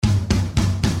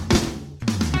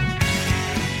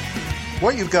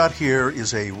What you've got here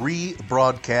is a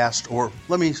rebroadcast, or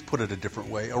let me put it a different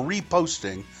way, a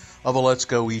reposting of a Let's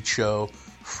Go Eat show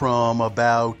from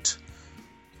about,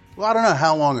 well, I don't know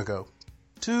how long ago.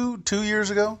 Two years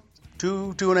ago?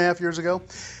 Two and a half years ago?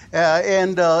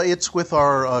 And it's with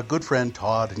our good friend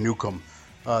Todd Nuke'em,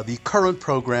 the current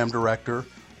program director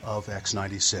of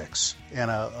X96,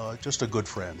 and just a good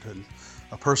friend and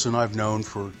a person I've known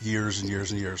for years and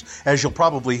years and years. As you'll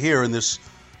probably hear in this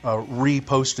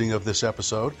reposting of this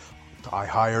episode, I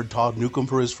hired Todd Nuke'em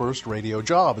for his first radio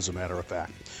job, as a matter of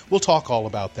fact. We'll talk all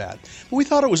about that. But we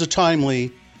thought it was a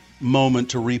timely moment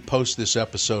to repost this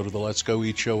episode of the Let's Go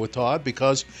Eat show with Todd,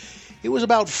 because it was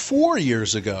about 4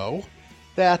 years ago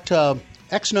that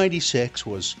X96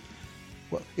 was,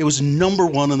 well, it was number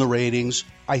one in the ratings.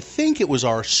 I think it was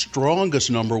our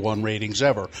strongest number one ratings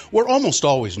ever. We're almost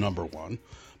always number one,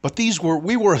 but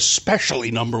we were especially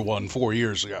number one 4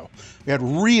 years ago. We had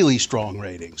really strong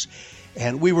ratings,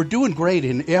 and we were doing great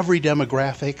in every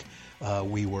demographic.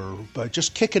 We were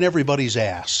just kicking everybody's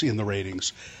ass in the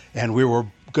ratings, and we were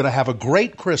going to have a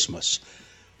great Christmas.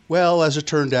 Well, as it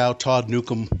turned out, Todd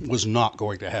Nuke'em was not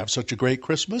going to have such a great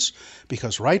Christmas,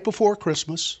 because right before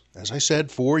Christmas, as I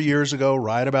said 4 years ago,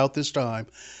 right about this time,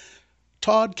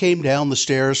 Todd came down the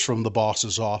stairs from the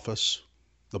boss's office.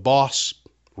 The boss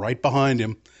right behind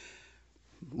him.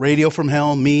 Radio from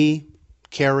hell, me,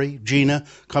 Carrie, Gina,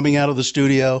 coming out of the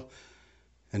studio.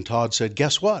 And Todd said,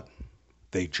 "Guess what?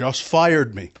 They just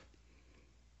fired me."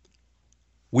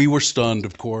 We were stunned,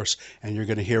 of course, and you're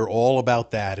going to hear all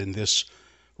about that in this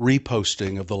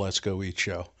reposting of the Let's Go Eat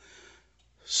show.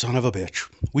 Son of a bitch.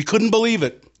 We couldn't believe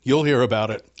it. You'll hear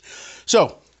about it.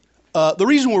 So, the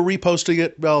reason we're reposting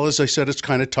it, well, as I said, it's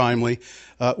kind of timely.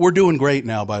 We're doing great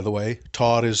now, by the way.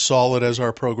 Todd is solid as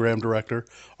our program director.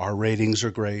 Our ratings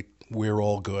are great. We're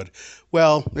all good.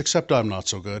 Well, except I'm not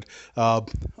so good.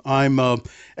 I'm,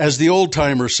 as the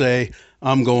old-timers say,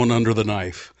 I'm going under the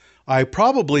knife. I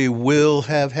probably will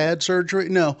have had surgery.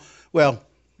 No, well,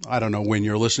 I don't know when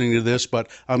you're listening to this, but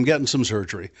I'm getting some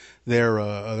surgery.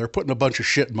 They're putting a bunch of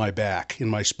shit in my back, in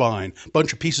my spine, a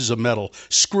bunch of pieces of metal,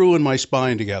 screwing my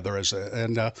spine together. As a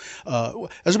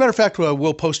matter of fact,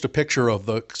 we'll post a picture of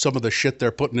some of the shit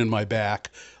they're putting in my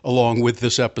back, along with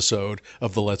this episode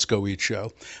of the Let's Go Eat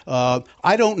show.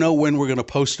 I don't know when we're going to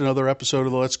post another episode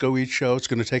of the Let's Go Eat show. It's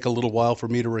going to take a little while for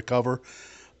me to recover.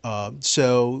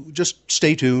 So just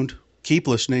stay tuned, keep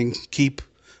listening, keep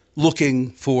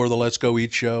looking for the Let's Go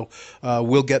Eat show.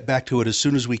 We'll get back to it as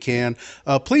soon as we can.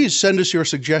 Please send us your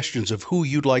suggestions of who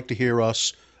you'd like to hear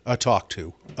us talk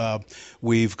to.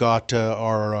 We've got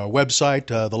our website,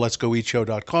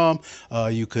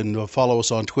 theletsgoeatshow.com. You can follow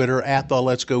us on Twitter at the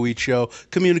Let's Go Eat Show.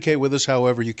 Communicate with us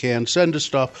however you can. Send us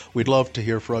stuff. We'd love to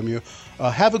hear from you.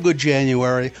 Have a good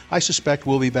January. I suspect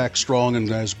we'll be back strong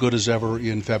and as good as ever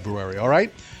in February. All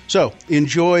right? So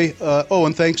enjoy.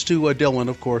 And thanks to Dylan,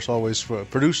 of course, always for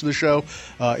producing the show.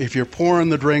 If you're pouring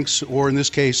the drinks, or in this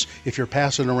case, if you're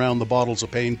passing around the bottles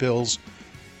of pain pills,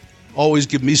 always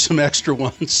give me some extra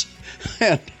ones.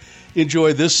 And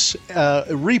enjoy this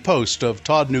repost of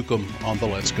Todd Nuke'em on the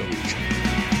Let's Go Eat show.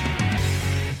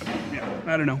 Yeah,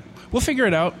 I don't know. We'll figure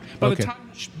it out.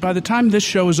 By the time this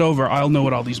show is over, I'll know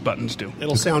what all these buttons do.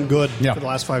 It'll sound good for the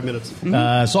last 5 minutes.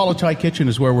 Solid Thai Kitchen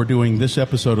is where we're doing this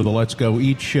episode of the Let's Go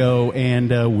Eat show, and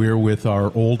we're with our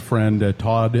old friend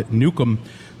Todd Nuke'em,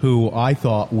 who I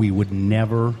thought we would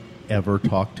never, ever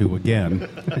talk to again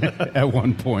at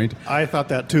one point. I thought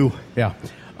that too. Yeah.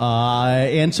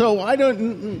 And so I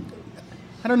don't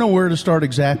know where to start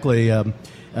exactly.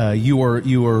 You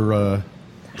were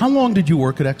how long did you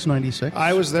work at X96?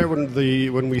 I was there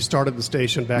when we started the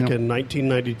station back in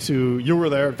 1992. You were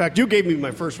there. In fact, you gave me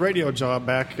my first radio job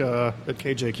back at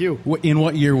KJQ. In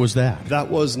what year was that? That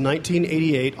was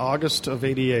 1988, August of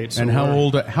 88. So and how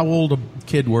old a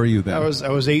kid were you then? I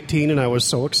was 18, and I was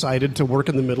so excited to work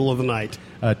in the middle of the night.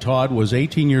 Todd was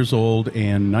 18 years old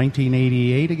in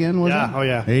 1988 again, was it? Yeah, oh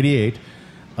yeah. 88.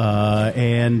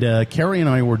 And Carrie and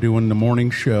I were doing the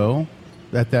morning show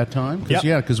at that time.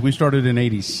 Because we started in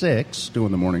 86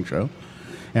 doing the morning show.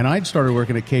 And I'd started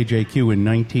working at KJQ in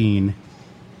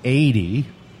 1980.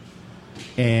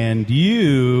 And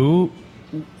you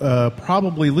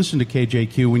probably listened to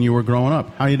KJQ when you were growing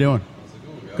up. How you doing?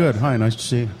 Good. Hi, nice to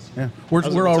see you. Yeah.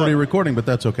 We're already recording, but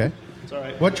that's okay. It's all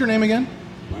right. What's your name again?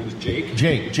 Mine is Jake.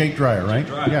 Jake Dreyer, right?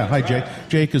 Yeah, hi, Jake.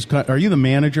 Jake is. Are you the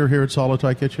manager here at Solid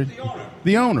Thai Kitchen?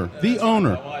 The owner.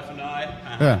 My wife and I.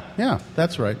 Yeah,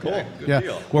 that's right. Cool. Good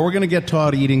deal. Well, we're going to get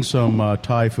Todd eating some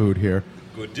Thai food here.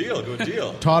 Good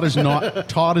deal. Todd is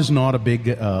not a big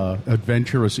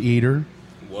adventurous eater.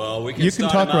 Well, we can You can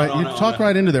start talk him out right. You talk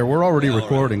right into there. We're already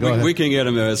recording. Go ahead. We can get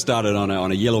him started on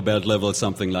a yellow belt level,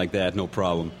 something like that. No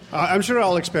problem. I'm sure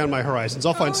I'll expand my horizons.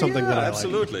 I'll find something that I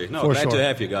absolutely. like. No, For glad sure. to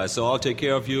have you guys. So I'll take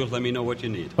care of you. Let me know what you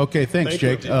need. Okay, thanks,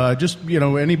 Thank you. Jake. Just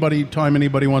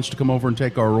anybody wants to come over and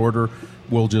take our order,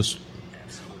 we'll just.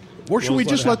 Or should we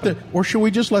just let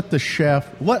the chef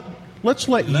Let's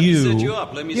let Let you. me set you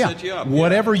up. Let me set you up.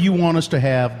 Whatever you want us to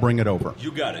have, bring it over.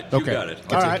 You got it. Okay. You got it.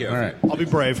 All I'll right. take care of you. I'll be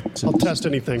brave. I'll test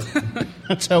anything.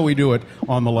 That's how we do it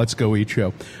on the Let's Go Eat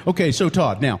show. Okay, so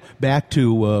Todd, now back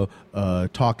to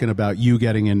talking about you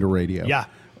getting into radio.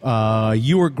 Yeah.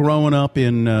 You were growing up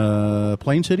in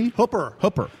Plain City? Hooper.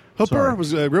 Sorry.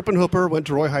 Was grew up in Hooper, went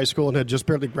to Roy High School, and had just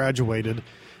barely graduated.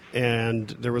 And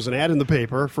there was an ad in the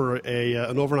paper for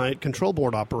an overnight control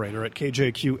board operator at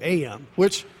KJQ AM,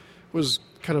 which was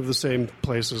kind of the same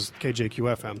place as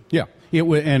KJQ FM. Yeah. It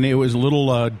was a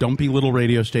little dumpy little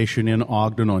radio station in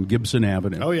Ogden on Gibson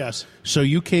Avenue. Oh, yes. So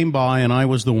you came by, and I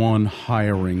was the one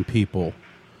hiring people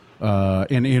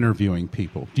and interviewing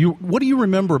people. What do you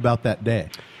remember about that day?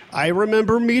 I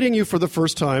remember meeting you for the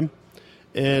first time,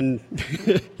 and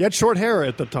you had short hair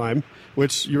at the time,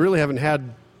 which you really haven't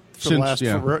had for the last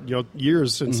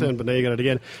years since then, but now you got it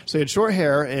again. So you had short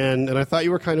hair, and I thought you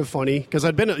were kind of funny because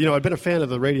I'd been a fan of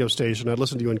the radio station. I'd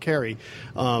listened to you and Carrie.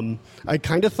 I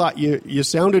kind of thought you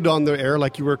sounded on the air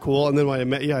like you were cool, and then when I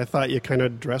met you, I thought you kind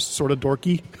of dressed sort of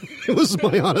dorky. It was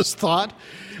my honest thought.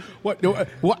 What?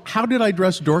 How did I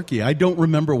dress dorky? I don't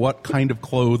remember what kind of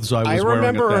clothes I was wearing. I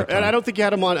remember, at that time. and I don't think you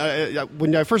had them on.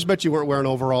 When I first met you, weren't wearing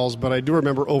overalls, but I do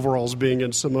remember overalls being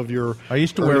in some of your. I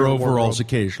used to wear overalls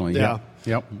occasionally. Yeah.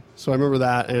 Yep. So I remember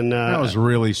that, and that was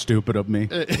really stupid of me.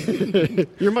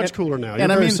 You're much cooler now. You're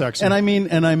very sexy.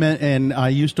 And I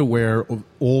used to wear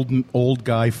old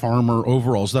guy farmer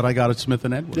overalls that I got at Smith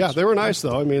and Edwards. Yeah, they were nice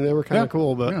though. I mean, they were kind of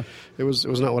cool, but it was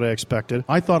not what I expected.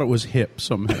 I thought it was hip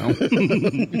somehow.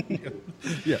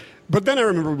 Yeah. But then I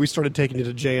remember we started taking you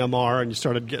to JMR, and you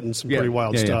started getting some pretty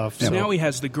wild stuff. So now he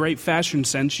has the great fashion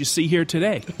sense you see here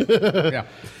today. Yeah.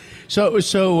 So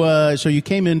you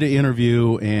came in to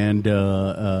interview, and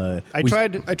I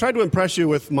tried to impress you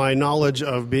with my knowledge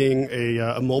of being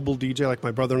a mobile DJ. Like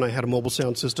my brother and I had a mobile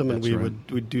sound system, and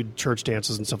we'd do church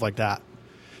dances and stuff like that.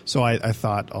 So I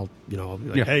thought I'll be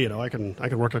like, hey, I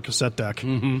can work a cassette deck.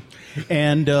 Mm-hmm.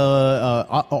 And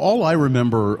all I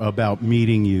remember about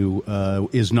meeting you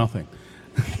is nothing.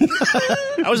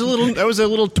 I was a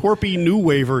little torpy new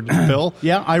waver, Bill.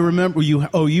 Yeah, I remember you.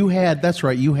 Oh, you had. That's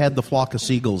right. You had the flock of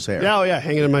seagulls hair. Yeah,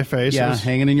 hanging in my face. Yeah,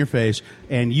 hanging in your face,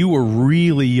 and you were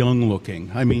really young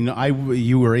looking. I mean,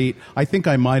 you were 8. I think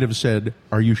I might have said,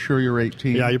 "Are you sure you're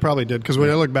 18?" Yeah, you probably did, because when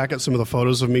I look back at some of the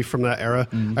photos of me from that era,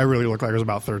 I really look like I was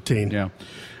about 13. Yeah.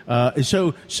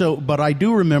 But I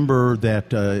do remember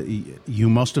that you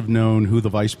must have known who the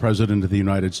Vice President of the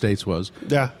United States was.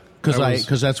 Yeah.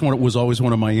 Because that's what was always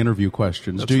one of my interview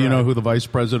questions. Do you know who the Vice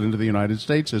President of the United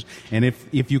States is? And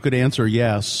if you could answer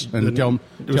yes, and tell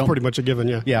it was pretty much a given.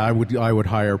 Yeah. Yeah, I would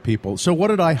hire people. So what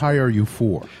did I hire you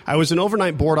for? I was an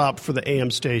overnight board op for the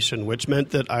AM station, which meant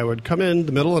that I would come in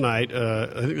the middle of the night.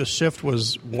 I think the shift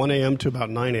was 1 a.m. to about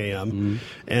 9 a.m.,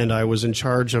 and I was in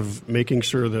charge of making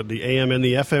sure that the AM and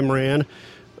the FM ran.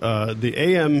 The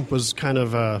AM was kind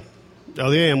of. The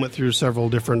AM went through several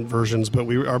different versions, but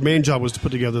our main job was to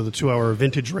put together the 2-hour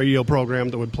vintage radio program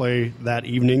that would play that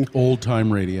evening.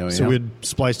 Old-time radio, So we'd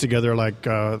splice together like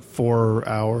 4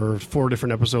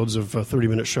 different episodes of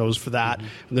 30-minute shows for that.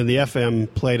 And then the FM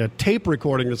played a tape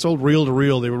recording that's old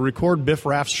reel-to-reel. They would record Biff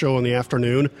Raff's show in the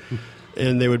afternoon,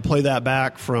 and they would play that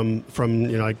back from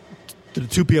like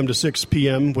 2 p.m. to 6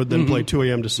 p.m. would then play 2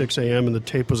 a.m. to 6 a.m. and the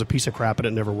tape was a piece of crap and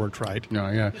it never worked right.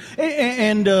 Yeah.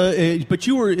 But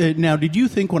you were now. Did you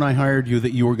think when I hired you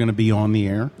that you were going to be on the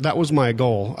air? That was my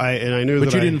goal. I knew.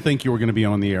 But you didn't think you were going to be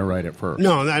on the air right at first.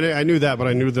 No, I knew that, but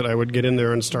I knew that I would get in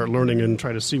there and start learning and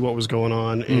try to see what was going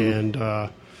on, and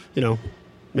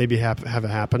maybe have it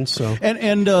happen. So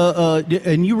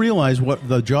and you realize what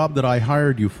the job that I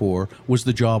hired you for was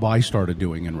the job I started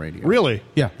doing in radio. Really?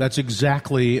 Yeah, that's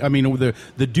exactly. I mean,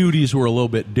 the duties were a little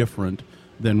bit different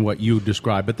than what you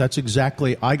described, but that's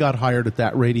exactly. I got hired at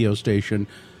that radio station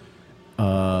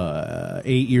 8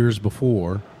 years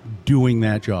before doing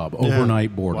that job,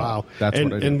 overnight board. Wow, that's what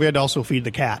I did. And we had to also feed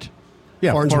the cat.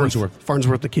 Yeah,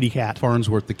 Farnsworth, the kitty cat.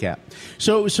 Farnsworth, the cat.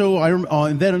 So I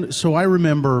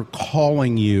remember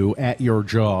calling you at your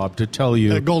job to tell you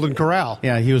the Golden Corral.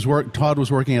 Yeah, Todd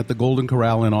was working at the Golden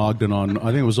Corral in Ogden I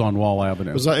think it was on Wall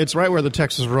Avenue. It's right where the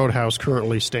Texas Roadhouse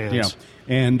currently stands. Yeah,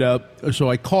 and so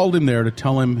I called him there to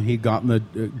tell him he'd gotten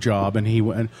the job, and he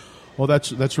went, "Well,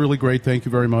 that's really great. Thank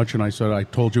you very much." And I said, "I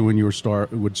told you when you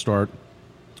would start."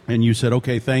 And you said,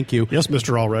 "Okay, thank you." Yes,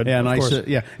 Mr. Allred. And I said,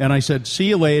 "Yeah." And I said, "See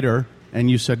you later." And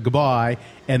you said goodbye.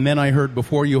 And then I heard,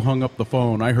 before you hung up the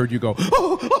phone, I heard you go, I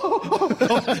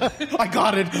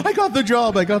got it. I got the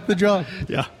job. I got the job.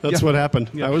 Yeah, that's what happened.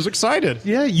 Yeah. I was excited.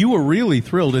 Yeah, you were really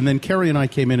thrilled. And then Carrie and I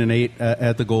came in and ate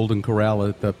at the Golden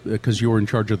Corral because you were in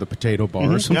charge of the potato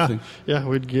bar or something. Yeah,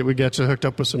 we'd get you hooked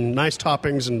up with some nice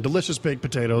toppings and delicious baked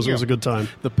potatoes. It was a good time.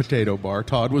 The potato bar.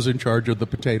 Todd was in charge of the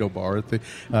potato bar at the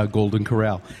Golden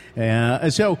Corral.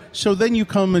 So then you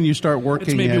come and you start working.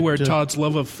 It's maybe where Todd's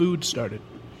love of food started.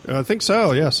 I think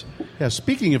so, yes. Yeah,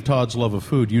 speaking of Todd's love of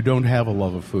food, you don't have a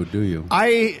love of food, do you?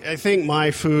 I think my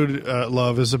food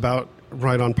love is about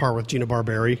right on par with Gina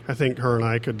Barberi. I think her and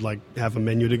I could have a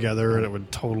menu together, and it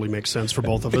would totally make sense for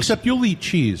both of us. Except you'll eat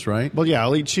cheese, right? Well, yeah,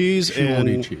 I'll eat cheese. She won't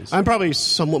eat cheese. I'm probably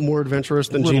somewhat more adventurous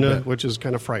than Gina, which is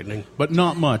kind of frightening. But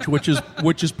not much, which I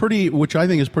think is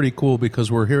pretty cool,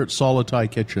 because we're here at Solitai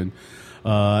Kitchen.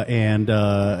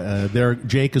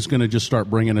 Jake is going to just start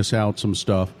bringing us out some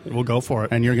stuff. We'll go for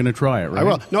it, and you're going to try it, right? I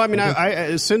will. No, I mean,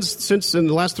 I since in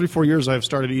the last 3-4 years, I've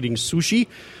started eating sushi.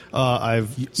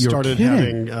 I've started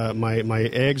having my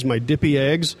eggs, my dippy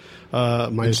eggs,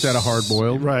 instead of hard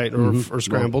boiled, right, or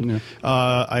scrambled. Yeah.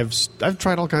 I've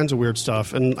tried all kinds of weird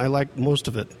stuff, and I like most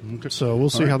of it. So we'll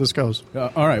see how this goes.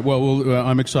 All right. Well,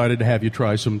 I'm excited to have you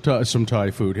try some Thai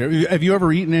food. Have you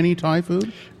ever eaten any Thai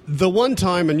food? The one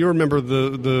time, and you remember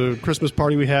the Christmas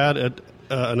party we had at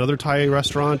another Thai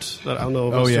restaurant that I don't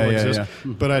know if it still exists,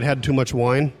 but I'd had too much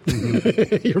wine.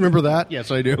 Mm-hmm. You remember that? Yes,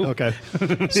 I do. Okay.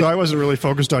 So I wasn't really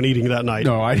focused on eating that night.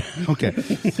 No, okay.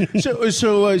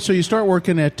 So you start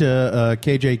working at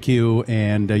KJQ,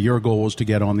 and your goal was to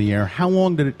get on the air. How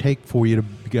long did it take for you to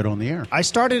get on the air? I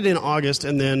started in August,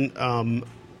 and then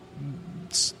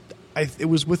it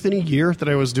was within a year that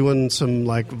I was doing some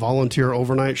volunteer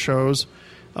overnight shows.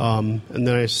 And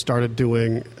then I started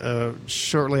doing,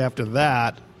 shortly after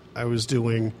that, I was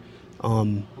doing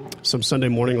some Sunday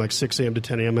morning, 6 a.m. to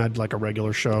 10 a.m. I had a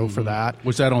regular show for that.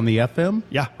 Was that on the FM?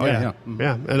 Yeah. Oh, yeah.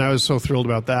 Yeah. And I was so thrilled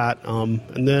about that.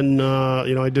 And then,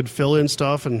 I did fill-in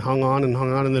stuff and hung on.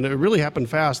 And then it really happened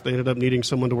fast. They ended up needing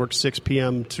someone to work 6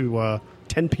 p.m. to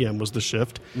 10 p.m. was the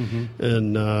shift. Mm-hmm.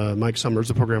 And Mike Summers,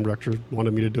 the program director,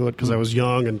 wanted me to do it because I was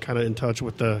young and kind of in touch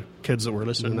with the kids that were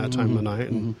listening that time of the night.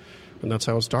 And that's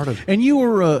how it started. And you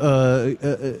were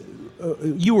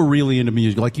really into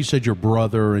music, like you said. Your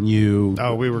brother and you.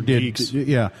 Oh, we were geeks.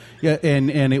 Yeah.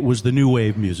 And it was the new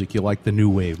wave music. You liked the new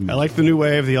wave music. I liked the new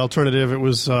wave, the alternative. It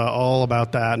was all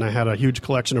about that, and I had a huge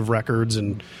collection of records,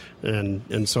 and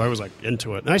so I was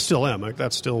into it, and I still am.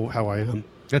 That's still how I am.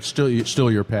 That's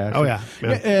still your passion. Oh yeah.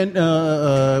 And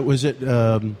was it?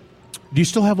 Do you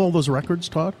still have all those records,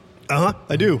 Todd?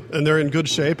 I do, and they're in good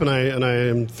shape, and I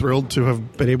am thrilled to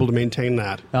have been able to maintain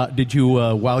that. Did you,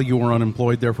 while you were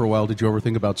unemployed there for a while, did you ever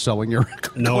think about selling your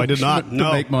record? No, I did not.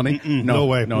 To make money? No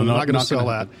way. No, I'm not going to sell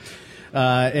that.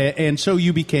 And so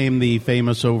you became the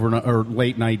famous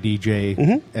late night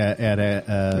DJ at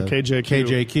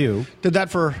KJQ. Did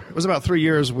that it was about 3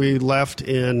 years. We left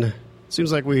in.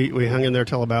 Seems like we hung in there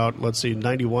till about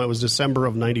 91. It was December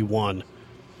of 91.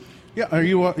 Yeah. Are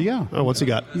you? Yeah. Oh, what's he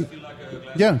got?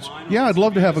 Yes. Yeah, I'd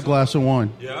love to have a glass of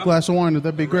wine. Yeah? Glass of wine,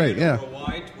 that'd be great, yeah.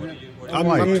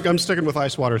 I'm sticking with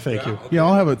ice water, thank you. Yeah,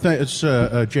 I'll have it. It's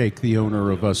Jake, the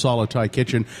owner of Solitai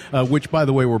Kitchen, which, by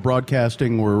the way, we're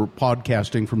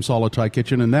podcasting from Solitai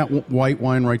Kitchen, and that white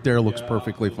wine right there looks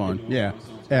perfectly fine. Yeah,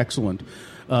 excellent.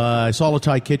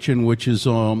 Solitai Kitchen, which is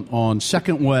on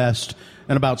 2nd West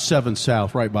and about 7th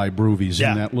South, right by Broovies,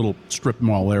 in that little strip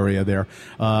mall area there.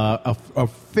 A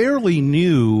fairly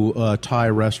new Thai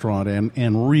restaurant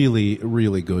and really,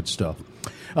 really good stuff.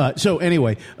 So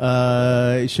anyway,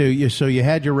 so you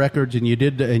had your records and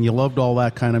you loved all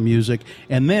that kind of music,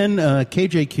 and then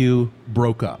KJQ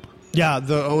broke up. Yeah,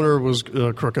 the owner was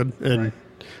crooked, and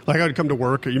I would come to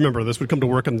work. You remember this? Would come to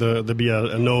work, and there'd be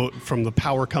a note from the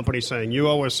power company saying, "You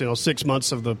owe us, 6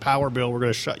 months of the power bill. We're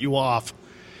going to shut you off."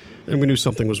 And we knew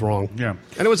something was wrong. Yeah.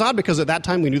 And it was odd because at that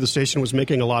time we knew the station was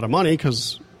making a lot of money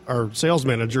because our sales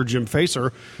manager, Jim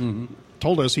Facer,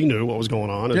 told us he knew what was going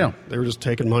on. And they were just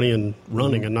taking money and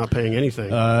running and not paying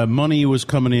anything. Money was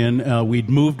coming in. We'd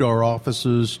moved our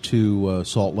offices to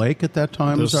Salt Lake at that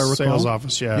time, as I recall. Sales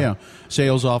office, Yeah,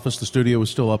 sales office. The studio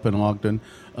was still up in Ogden.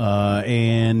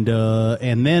 And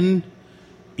then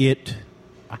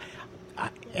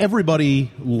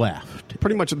everybody left.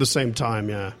 Pretty much at the same time,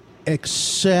 yeah.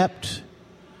 Except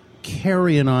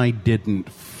Carrie and I didn't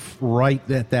right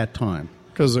at that time.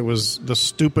 Because it was the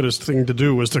stupidest thing to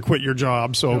do was to quit your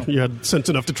job, so you had sense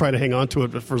enough to try to hang on to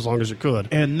it for as long as you could.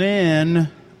 And then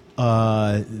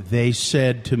they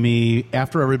said to me,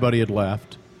 after everybody had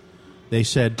left, they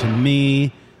said to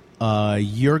me,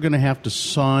 you're going to have to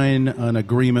sign an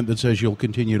agreement that says you'll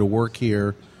continue to work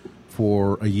here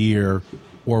for a year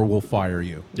or we'll fire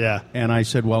you. Yeah. And I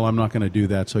said, well, I'm not going to do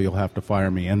that, so you'll have to fire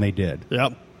me. And they did.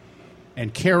 Yep.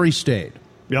 And Carrie stayed.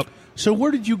 Yep. So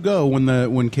where did you go when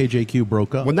KJQ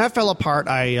broke up? When that fell apart,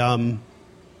 I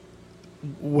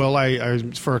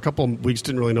for a couple of weeks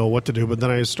didn't really know what to do, but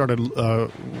then I started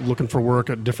looking for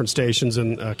work at different stations,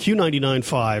 and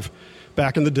Q99.5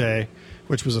 back in the day,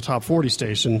 which was a top 40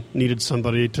 station, needed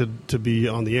somebody to be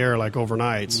on the air like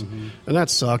overnights. Mm-hmm. And that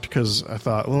sucked because I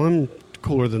thought, well, I'm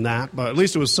cooler than that, but at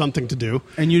least it was something to do.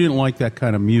 And you didn't like that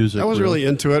kind of music. I was really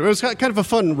into it. It was kind of a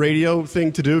fun radio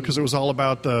thing to do because it was all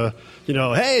about the,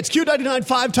 hey, it's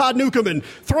Q99.5 Todd Nuke'em and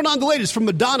throwing on the latest from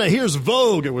Madonna. Here's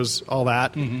Vogue. It was all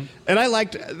that. Mm-hmm.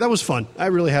 And that was fun. I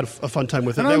really had a fun time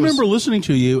with it. And I remember listening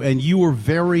to you, and you were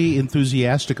very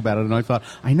enthusiastic about it. And I thought,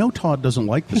 I know Todd doesn't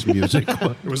like this music.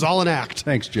 It was all an act.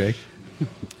 Thanks, Jay.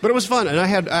 But it was fun, and I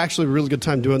had actually a really good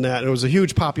time doing that. And it was a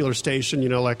huge popular station,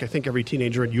 like I think every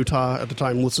teenager in Utah at the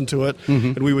time listened to it. Mm-hmm.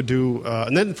 And we would do,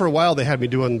 and then for a while they had me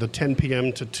doing the 10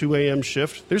 p.m. to 2 a.m.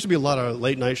 shift. There used to be a lot of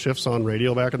late night shifts on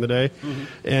radio back in the day, mm-hmm.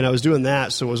 and I was doing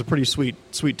that, so it was a pretty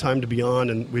sweet time to be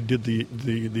on. And we did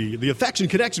the affection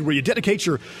connection where you dedicate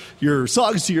your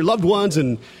songs to your loved ones.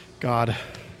 And God,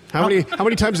 how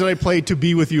many times did I play "To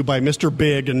Be With You" by Mr.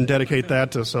 Big and dedicate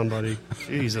that to somebody?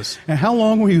 Jesus. And how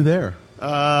long were you there?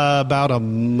 About a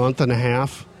month and a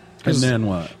half. And then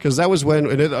what? Because that was when,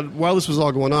 while this was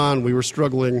all going on, we were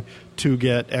struggling to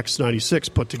get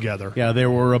X96 put together. Yeah,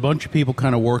 there were a bunch of people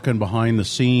kind of working behind the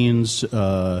scenes.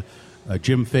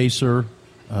 Jim Facer,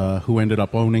 who ended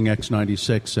up owning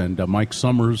X96, and Mike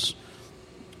Summers.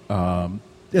 And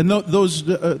those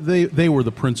they were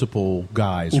the principal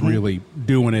guys, mm-hmm. really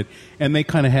doing it. And they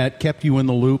kind of kept you in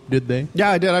the loop, did they? Yeah,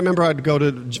 I did. I remember I'd go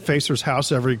to Facer's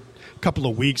house every couple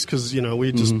of weeks because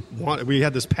we just mm-hmm. we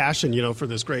had this passion for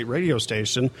this great radio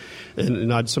station,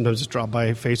 and I'd sometimes just drop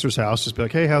by Facer's house, just be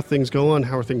like, hey, how are things going,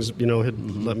 how are things, he'd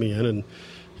mm-hmm. let me in, and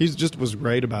he just was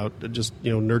great about just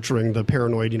nurturing the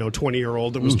paranoid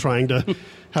 20-year-old that was trying to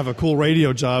have a cool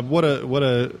radio job.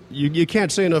 You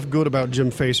can't say enough good about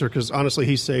Jim Facer, because honestly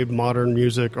he saved modern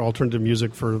music, alternative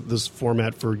music for this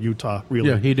format for Utah. Really,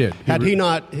 yeah, he did. Had he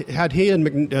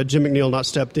and Jim McNeil not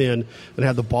stepped in and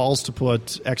had the balls to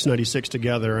put X96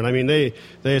 together, and I mean they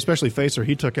especially Facer,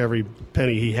 he took every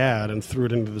penny he had and threw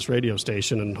it into this radio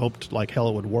station and hoped like hell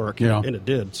it would work. Yeah, and it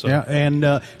did. So. Yeah,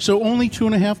 and so only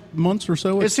 2.5 months or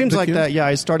so. It seems like that. Yeah,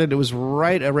 I started. It was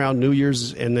right around New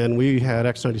Year's, and then we had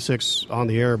X96 on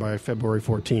the air by February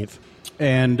 14th.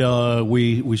 And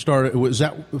we started. Was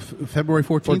that February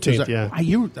 14th? 14th,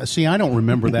 yeah. See, I don't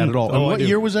remember that at all. And what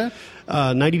year was that?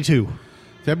 92.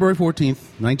 February 14th,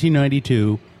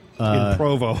 1992. In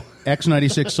Provo.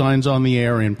 X96 signs on the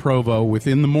air in Provo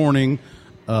within the morning.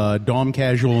 Dom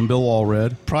Casual and Bill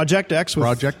Allred. Project X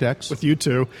with you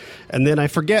two. And then I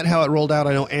forget how it rolled out.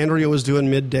 I know Andrea was doing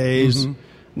middays. Mm-hmm.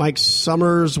 Mike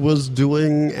Summers was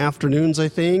doing afternoons, I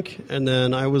think. And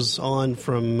then I was on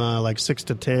from like 6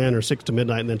 to 10 or 6 to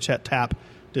midnight. And then Chet Tapp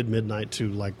did midnight to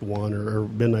like 1 or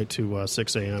midnight to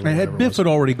 6 a.m. Biff had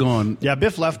already gone. Yeah,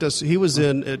 Biff left us. He was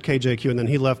in at KJQ, and then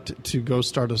he left to go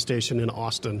start a station in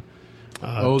Austin.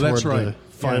 That's right. The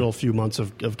final few months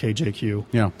of KJQ.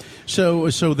 Yeah. So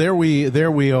there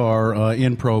we are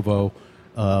in Provo,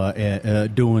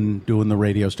 doing the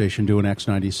radio station, doing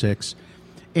X96,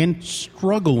 and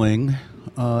struggling.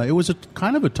 It was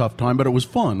kind of a tough time, but it was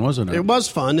fun, wasn't it? It was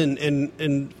fun,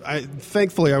 and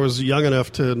thankfully I was young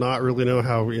enough to not really know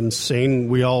how insane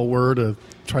we all were to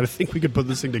try to think we could put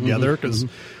this thing together. Because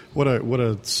mm-hmm. what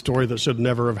a story that should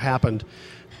never have happened.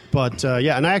 But,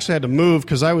 and I actually had to move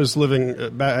because I was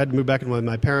living, I had to move back in with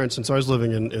my parents, and so I was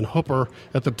living in Hooper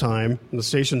at the time, and the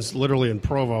station's literally in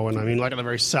Provo, and I mean, like at the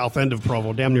very south end of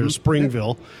Provo, damn near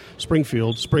Springfield,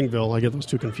 I get those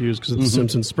two confused because of The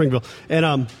Simpsons, Springville.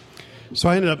 And so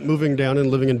I ended up moving down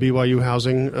and living in BYU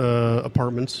housing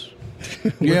apartments.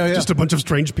 Just a bunch of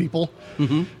strange people,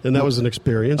 and that was an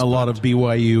experience. A lot of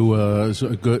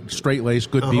BYU, good,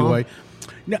 straight-laced, good BYU.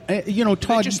 Now,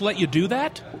 Todd... They just let you do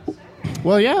that?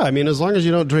 Well, yeah. I mean, as long as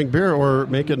you don't drink beer or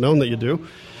make it known that you do,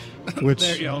 which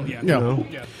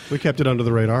we kept it under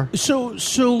the radar. So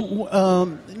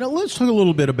now let's talk a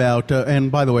little bit about.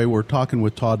 And by the way, we're talking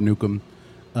with Todd Nuke'em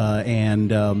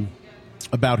and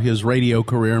about his radio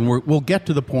career, and we'll get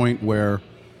to the point where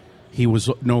he was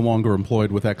no longer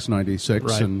employed with X96,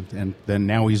 right. and then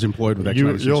now he's employed with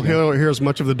X96. You'll hear as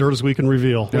much of the dirt as we can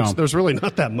reveal. Yeah. There's really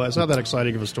not that much. It's not that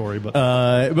exciting of a story, but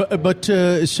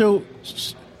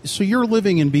so you're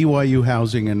living in BYU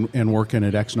housing and working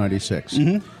at X96.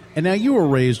 Mm-hmm. And now you were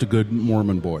raised a good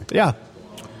Mormon boy. Yeah.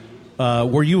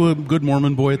 Were you a good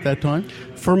Mormon boy at that time?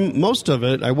 For most of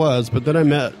it, I was, but then I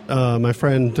met my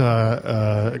friend,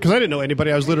 because I didn't know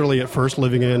anybody. I was literally at first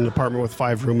living in an apartment with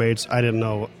 5 roommates. I didn't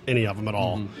know any of them at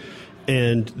all. Mm-hmm.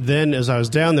 And then as I was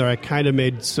down there, I kind of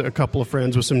made a couple of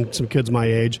friends with some kids my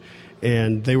age,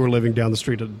 and they were living down the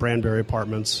street at Branberry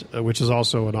Apartments, which is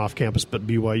also an off-campus but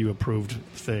BYU-approved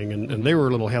thing, and they were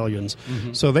little hellions.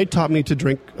 Mm-hmm. So they taught me to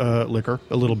drink liquor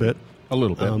a little bit. A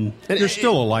little bit. You're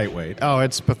still a lightwait. Oh,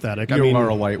 it's pathetic. You are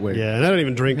a lightweight. Yeah, and I don't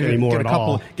even drink anymore at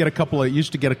all.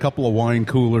 Used to get a couple of wine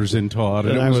coolers in, Todd,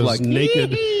 and it was like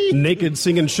naked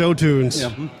singing show tunes.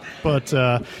 Yeah. But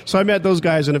so I met those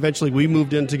guys, and eventually we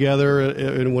moved in together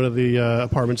in one of the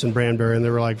apartments in Branberry, and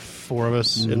there were like 4 of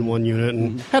us in one unit,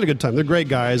 and had a good time. They're great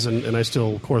guys, and I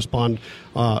still correspond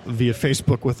via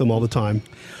Facebook with them all the time.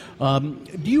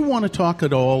 Do you want to talk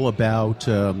at all about?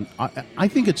 I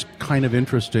think it's kind of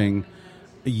interesting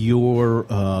your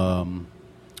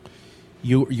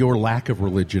lack of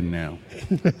religion now.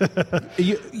 Do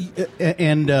you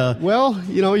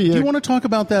want to talk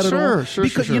about that at all? Sure.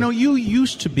 Because you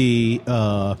used to be.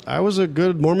 I was a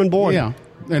good Mormon boy. Yeah,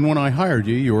 and when I hired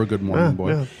you, you were a good Mormon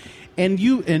boy. Yeah. And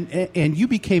you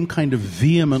became kind of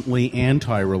vehemently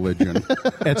anti-religion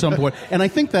at some point, and I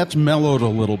think that's mellowed a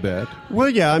little bit. Well,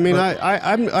 yeah, I mean,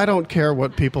 I don't care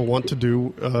what people want to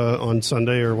do on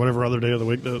Sunday or whatever other day of the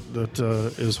week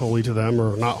that is holy to them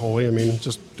or not holy. I mean,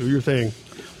 just do your thing.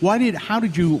 Why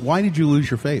did you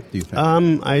lose your faith, do you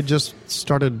think? I just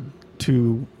started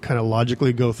to kind of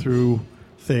logically go through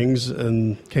things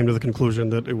and came to the conclusion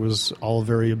that it was all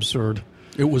very absurd.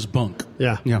 It was bunk.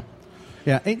 Yeah. Yeah.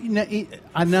 Yeah,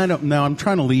 now I'm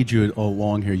trying to lead you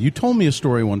along here. You told me a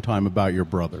story one time about your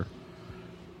brother.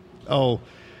 Oh,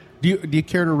 do you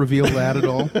care to reveal that at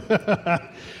all?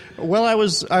 Well,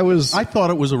 I thought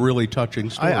it was a really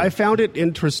touching story. I found it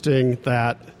interesting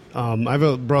that I have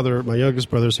a brother. My youngest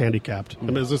brother's handicapped. Mm-hmm.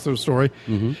 I mean, is this the story?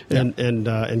 Mm-hmm.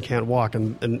 And can't walk.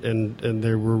 And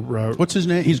they were. What's his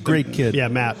name? He's a great kid. Yeah,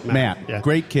 Matt. Yeah.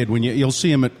 Great kid. When you'll see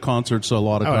him at concerts a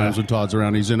lot of times when Todd's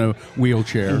around. He's in a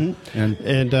wheelchair.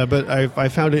 Mm-hmm. But I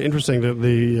found it interesting that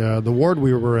the ward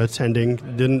we were attending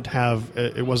didn't have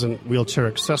it wasn't wheelchair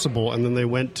accessible, and then they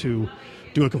went to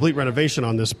do a complete renovation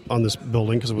on this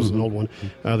building because it was an old one.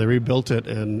 They rebuilt it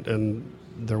and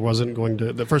there wasn't going to...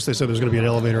 At first they said there was going to be an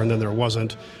elevator, and then there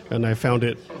wasn't. And I found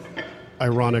it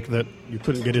ironic that you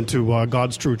couldn't get into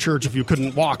God's True Church if you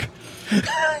couldn't walk.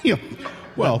 Yeah.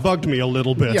 Well, that bugged me a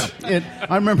little bit. Yeah, and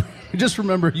I just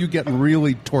remember you getting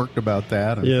really torqued about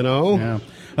that. And, Yeah.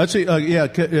 Let's see.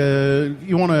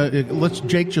 You want to?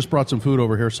 Jake just brought some food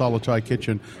over here. Solitai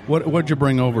Kitchen. What'd you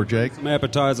bring over, Jake? Some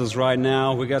appetizers right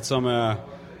now. We got some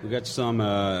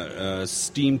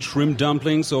steamed shrimp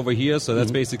dumplings over here. So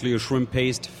that's basically a shrimp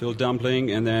paste filled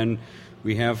dumpling, and then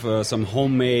we have some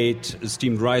homemade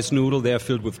steamed rice noodle. They're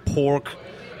filled with pork,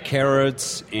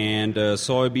 carrots, and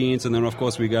soybeans, and then of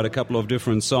course we got a couple of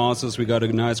different sauces. We got a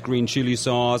nice green chili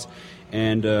sauce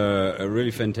and a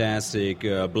really fantastic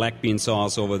black bean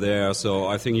sauce over there. So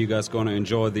I think you guys are going to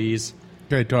enjoy these.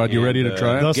 Okay, Todd, you ready to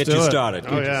try it? Let's Get do you it. started.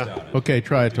 Okay,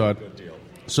 try it, Todd.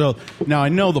 So now I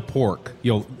know the pork.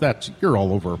 You're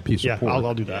all over a piece of pork. Yeah,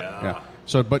 I'll do that. Yeah.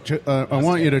 So, but I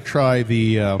want you to try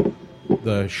the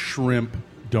shrimp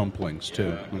dumplings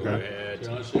too. Okay.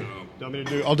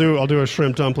 I'll do a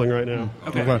shrimp dumpling right now.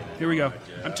 Okay. Here we go.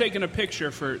 I'm taking a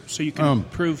picture so you can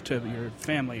prove to your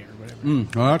family or whatever.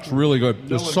 Oh, that's really good.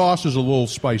 The sauce is a little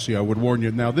spicy. I would warn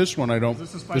you. Now this one I don't.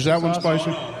 Is that one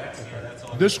spicy?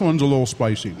 This one's a little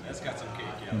spicy. That's got some cake.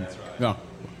 Yeah, that's right. Yeah,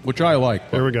 which I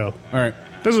like. There we go. All right.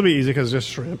 This will be easy because it's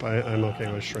just shrimp. I'm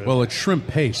okay with shrimp. Well, it's shrimp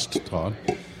paste, Todd.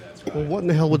 Well, what in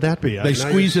the hell would that be? They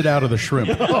squeeze it out of the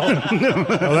shrimp. Well,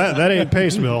 that ain't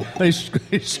paste, Bill. They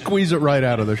squeeze it right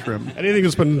out of the shrimp. Anything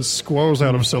that's been squoze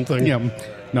out of something. Yeah.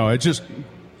 No, it's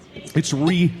what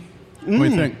do you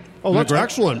think? Oh, that's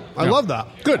excellent. I love that.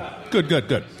 Good.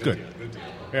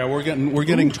 Yeah, we're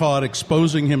getting Todd,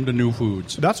 exposing him to new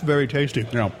foods. That's very tasty.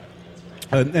 Yeah.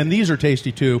 And these are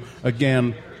tasty too.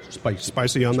 Again,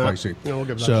 spicy on that. Spicy. Yeah, we'll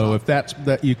give that so a if that's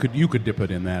that, you could dip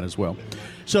it in that as well.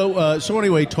 So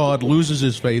anyway, Todd loses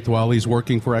his faith while he's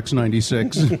working for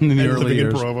X96 in the early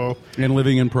years. And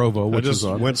living in Provo, which is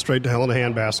odd. Went straight to hell in a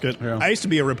handbasket. Yeah. I used to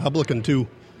be a Republican too.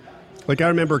 Like I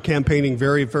remember campaigning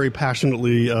very, very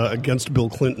passionately against Bill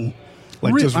Clinton.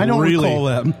 Like really? Just I don't really, recall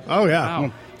that. Oh yeah.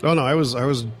 Wow. Oh no, I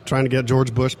was trying to get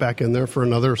George Bush back in there for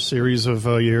another series of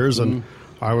years, and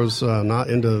I was not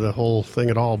into the whole thing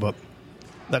at all. But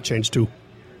that changed too.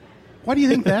 Why do you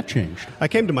think that changed? I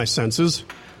came to my senses.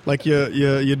 Like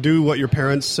you do what your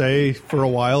parents say for a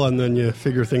while, and then you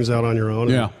figure things out on your own.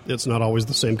 Yeah. It's not always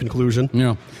the same conclusion.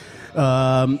 Yeah.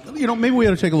 Maybe we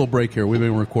ought to take a little break here. We've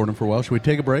been recording for a while. Should we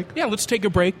take a break? Yeah, let's take a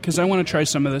break because I want to try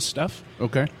some of this stuff.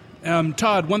 Okay.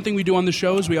 Todd, one thing we do on the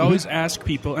show is we always ask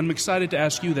people, and I'm excited to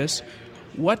ask you this,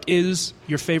 what is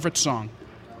your favorite song?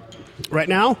 Right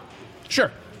now?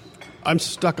 Sure. I'm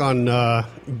stuck on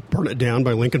Burn It Down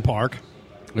by Linkin Park.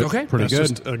 Okay. Pretty That's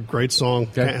good. just a great song.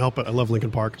 Okay. Can't help it. I love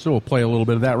Linkin Park. So we'll play a little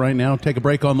bit of that right now. Take a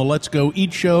break on the Let's Go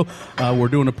Eat show. We're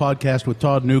doing a podcast with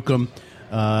Todd Nuke'em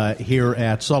here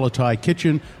at Solitai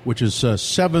Kitchen, which is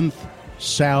 7th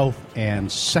South and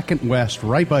 2nd West,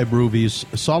 right by Broovies.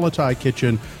 Solitai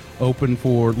Kitchen, open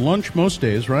for lunch most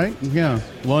days, right? Yeah.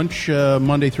 Lunch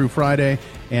Monday through Friday,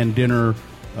 and dinner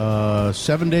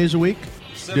 7 days a week?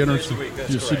 7 days a week,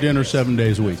 that's correct. Dinner 7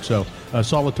 days a week. So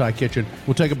Solitai Kitchen.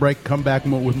 We'll take a break, come back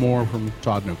with more from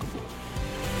Todd Nuke'em.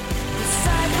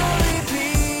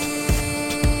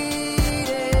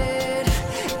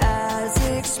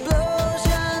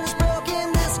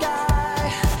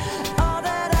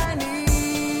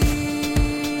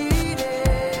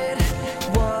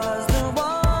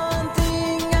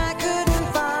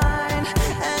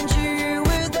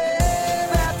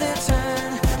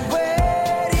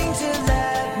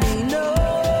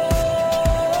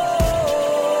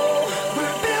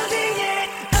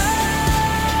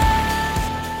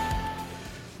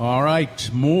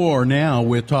 More now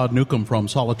with Todd Nuke'em from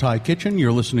Solitai Kitchen.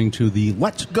 You're listening to the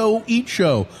Let's Go Eat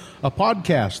Show, a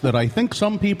podcast that I think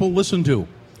some people listen to.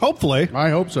 Hopefully. I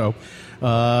hope so.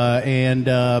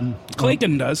 Clayton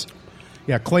does.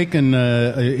 Yeah, Clayton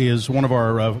is one of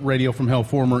our Radio from Hell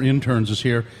former interns is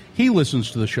here. He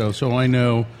listens to the show, so I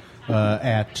know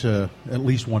at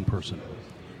least one person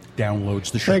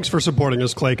downloads the show. Thanks for supporting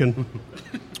us, Clayton.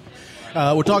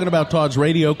 We're talking about Todd's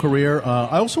radio career.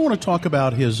 I also want to talk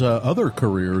about his other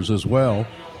careers as well.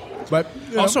 But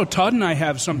also, Todd and I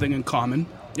have something in common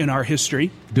in our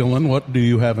history. Dylan, what do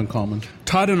you have in common?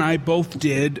 Todd and I both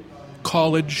did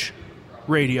college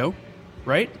radio,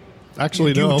 right?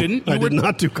 Actually, you no. Didn't? I did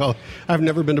not do college. I've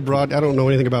never been to I don't know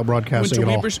anything about broadcasting at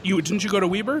all. Didn't you go to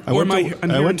Weber? I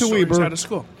went to Weber. Out of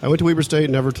school. I went to Weber State,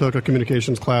 never took a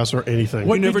communications class or anything.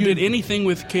 You never did anything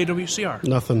with KWCR?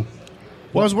 Nothing.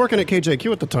 Well, I was working at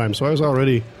KJQ at the time, so I was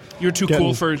already. You're too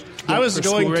cool for. I was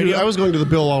going to the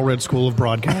Bill Allred School of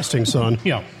Broadcasting, son.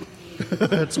 Yeah,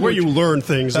 that's where you learn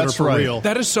things that are for real.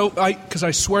 That is so. Because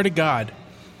I swear to God,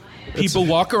 people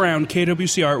walk around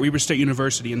KWCR at Weber State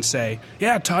University and say,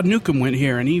 "Yeah, Todd Nuke'em went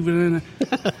here," and even.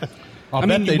 I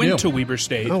mean, you went to Weber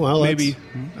State. Oh well, maybe.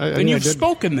 And you've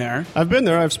spoken there. I've been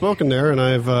there. I've spoken there, and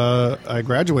I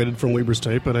graduated from Weber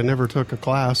State, but I never took a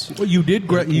class. Well, you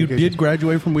did. You did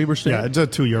graduate from Weber State. Yeah, it's a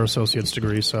 2-year associate's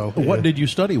degree. So, what did you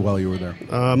study while you were there?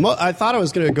 I thought I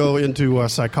was going to go into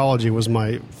psychology. Was my,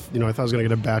 I thought I was going to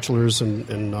get a bachelor's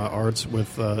in arts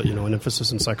with an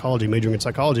emphasis in psychology, majoring in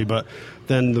psychology. But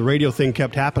then the radio thing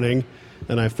kept happening.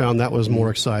 And I found that was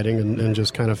more exciting, and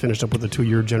just kind of finished up with a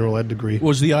 2-year general ed degree.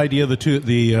 Was the idea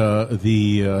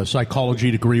the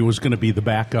psychology degree was going to be the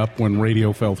backup when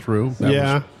radio fell through?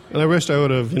 And I wished I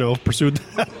would have pursued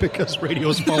that because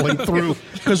radio's falling through.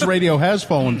 Because radio has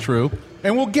fallen through,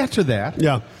 and we'll get to that.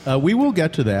 Yeah, we will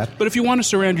get to that. But if you want to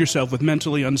surround yourself with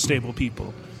mentally unstable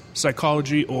people,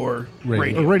 psychology or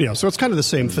radio. Radio. So it's kind of the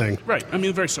same thing, right? I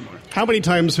mean, very similar. How many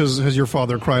times has your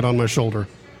father cried on my shoulder?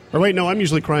 Or wait, no, I'm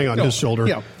usually crying on his shoulder.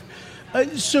 Yeah.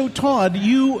 So Todd,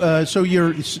 you're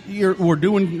we're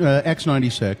doing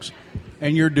X96,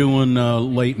 and you're doing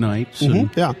late nights.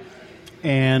 Mm-hmm.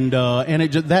 And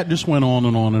that just went on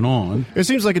and on and on. It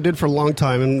seems like it did for a long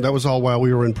time, and that was all while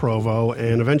we were in Provo.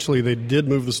 And eventually, they did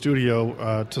move the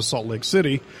studio to Salt Lake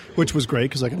City, which was great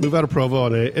because I could move out of Provo,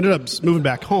 and I ended up moving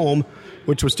back home,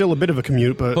 which was still a bit of a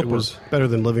commute, but it was better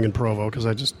than living in Provo because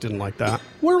I just didn't like that.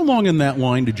 Where along in that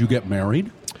line did you get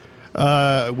married?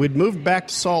 We'd moved back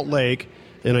to Salt Lake,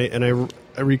 and I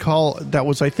recall that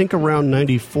was, I think, around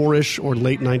 94-ish or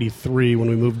late 93 when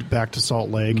we moved back to Salt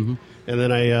Lake. Mm-hmm. And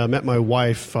then I met my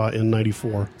wife in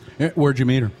 94. Where'd you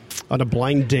meet her? On a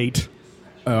blind date.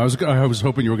 I was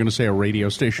hoping you were going to say a radio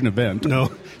station event.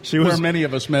 No, she was. Where many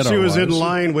of us met. She was in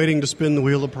line waiting to spin the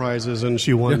wheel of prizes, and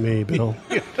she won me, Bill.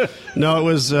 No, it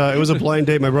was a blind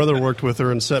date. My brother worked with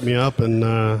her and set me up, and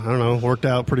I don't know, worked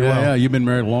out pretty well. Yeah, you've been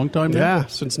married a long time now? Yeah,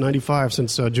 since '95,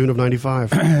 since June of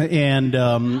 '95. and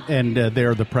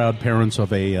they're the proud parents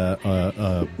of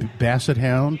a basset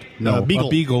hound. No, beagle. A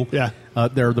beagle. Yeah.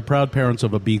 They're the proud parents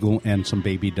of a beagle and some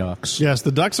baby ducks. Yes,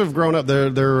 the ducks have grown up.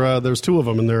 There's 2 of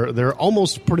them, and they're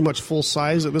almost pretty much full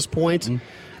size at this point.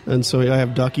 And so I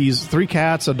have duckies, 3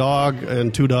 cats, a dog,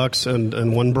 and 2 ducks,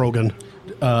 and 1 brogan.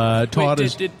 Todd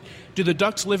is. Do the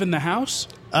ducks live in the house?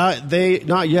 They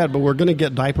not yet, but we're going to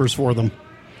get diapers for them.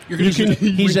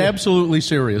 He's absolutely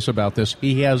serious about this.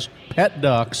 He has pet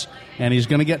ducks, and he's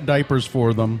going to get diapers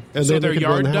for them. And so they're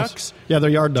yard ducks? Yeah, they're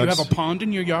yard ducks. Do you have a pond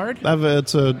in your yard?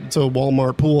 It's a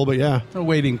Walmart pool, but yeah. A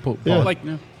wading pool.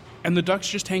 Yeah. And the ducks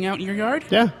just hang out in your yard?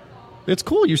 Yeah. It's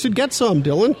cool. You should get some,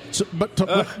 Dylan. So,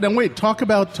 now wait. Talk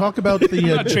about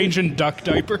the not changing duck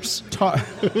diapers. Talk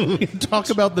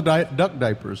about the duck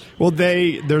diapers. Well,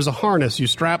 there's a harness. You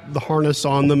strap the harness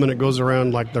on them, and it goes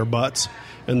around like their butts.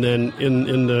 And then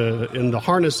in the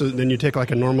harness, then you take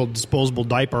like a normal disposable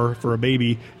diaper for a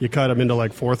baby. You cut them into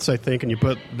like fourths, I think, and you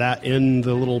put that in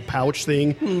the little pouch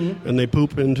thing, and they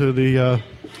poop into the.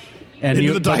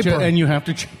 The diaper. And you have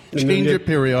to change it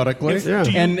periodically. Yeah.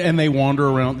 And they wander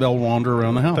around. They'll wander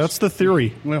around the house. That's the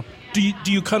theory. Well,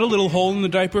 do you cut a little hole in the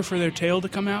diaper for their tail to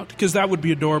come out? Because that would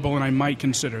be adorable, and I might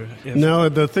consider it. No,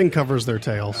 the thing covers their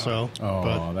tail. So.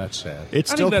 But that's sad.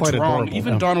 It's I still think that's quite wrong. adorable.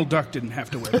 Even Donald Duck didn't have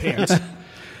to wear pants.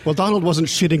 Well, Donald wasn't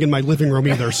shitting in my living room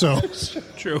either, so.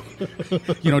 True.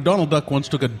 Donald Duck once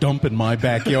took a dump in my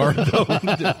backyard, though.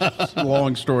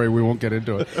 Long story, we won't get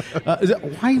into it.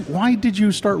 Why did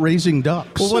you start raising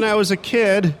ducks? Well, when I was a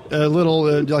kid,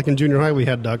 like in junior high, we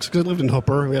had ducks, because I lived in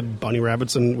Hooper. We had bunny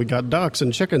rabbits, and we got ducks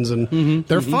and chickens, and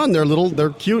they're fun. They're little, they're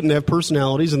cute, and they have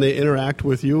personalities, and they interact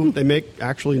with you. They make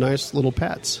actually nice little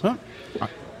pets. Huh?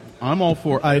 I'm all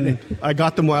for I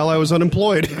got them while I was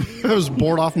unemployed. I was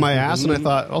bored off my ass, and I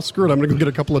thought, oh, screw it, I'm going to go get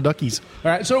a couple of duckies. All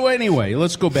right, so anyway,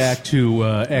 let's go back to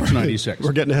X96.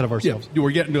 We're getting ahead of ourselves. Yeah, we're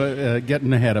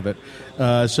getting ahead of it.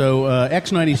 So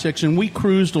X96, and we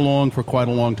cruised along for quite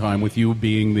a long time with you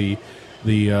being the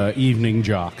evening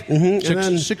jock.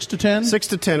 6 to 10? 6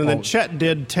 to 10, and then Chet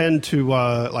did 10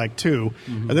 to 2.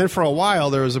 And then for a while,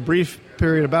 there was a brief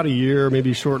period, about a year,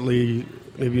 maybe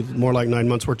more like 9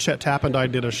 months, where Chet Tapp and I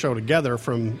did a show together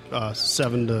from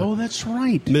 7 to that's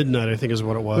right. midnight, I think is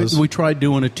what it was. We tried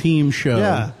doing a team show.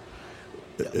 Yeah,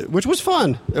 which was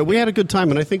fun. We had a good time,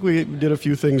 and I think we did a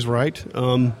few things right.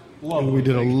 We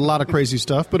did a lot of crazy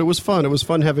stuff, but it was fun. It was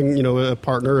fun having a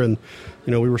partner, and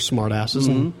we were smart asses.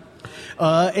 And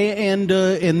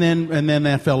then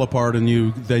that fell apart, and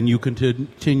you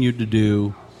continued to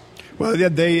do. Well, yeah,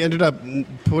 they ended up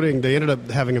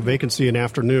having a vacancy in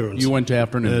afternoons. You went to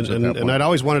afternoons at that point. And I'd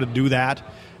always wanted to do that,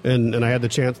 and I had the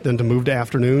chance then to move to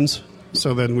afternoons.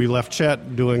 So then we left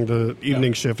Chet doing the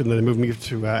evening shift, and then they moved me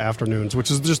to afternoons, which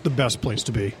is just the best place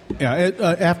to be. Yeah,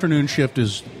 afternoon shift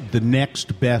is the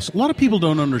next best. A lot of people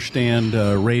don't understand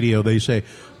radio. They say,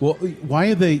 well, why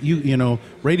are they,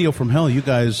 Radio from Hell, you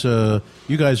guys are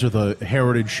the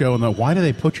heritage show, and why do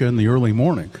they put you in the early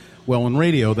morning? Well, in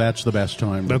radio, that's the best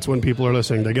time. That's when people are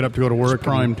listening. They get up to go to work, it's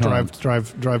prime time.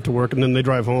 drive to work, and then they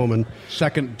drive home. And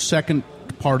second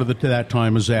part of that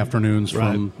time is afternoons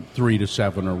from 3 to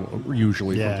 7, or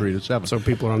usually from 3 to 7. So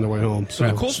people are on their way home. So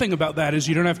the cool thing about that is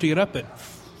you don't have to get up at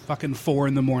fucking 4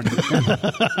 in the morning.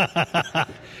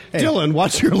 Dylan,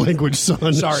 watch your language,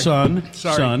 son. Sorry.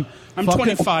 Son. I'm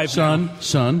 25 now.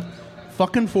 Son.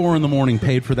 Fucking 4 in the morning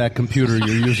paid for that computer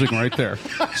you're using right there.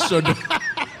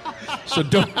 So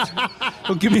don't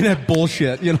give me that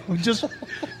bullshit.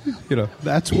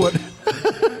 That's what.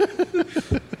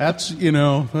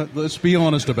 Let's be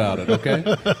honest about it, okay?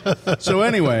 So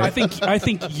anyway, I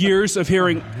think years of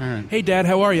hearing, "Hey, Dad,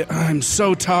 how are you? I'm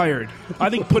so tired." I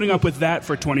think putting up with that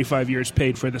for 25 years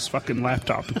paid for this fucking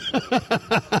laptop.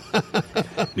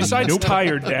 Besides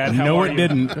tired, Dad, how are you?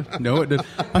 No, it didn't.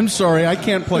 I'm sorry, I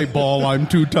can't play ball. I'm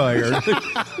too tired.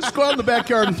 Just go out in the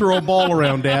backyard and throw a ball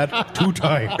around, Dad. Too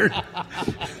tired.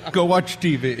 Go watch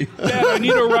TV. Dad, I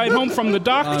need a ride home from the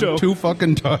doctor. I'm too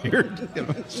fucking tired.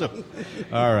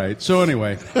 All right. So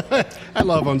anyway, I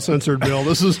love Uncensored Bill.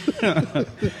 This is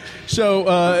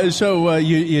so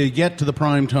you get to the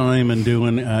prime time and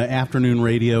doing afternoon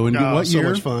radio, and what so year?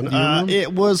 Much fun.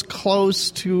 It was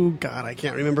close to I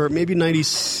can't remember, maybe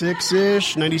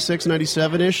 96-ish, 96,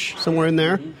 97-ish, somewhere in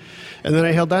there. And then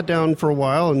I held that down for a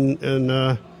while, and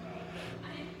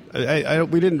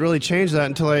we didn't really change that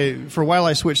until for a while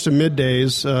I switched to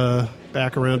middays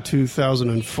back around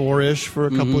 2004-ish for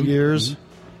a couple of years.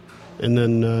 And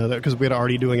then, because we had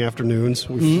already doing afternoons,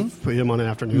 we put him on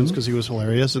afternoons because he was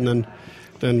hilarious. And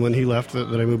then when he left,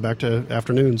 then I moved back to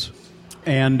afternoons.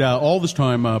 And all this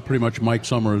time, pretty much Mike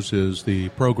Summers is the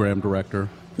program director.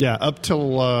 Yeah, up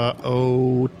till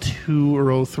 02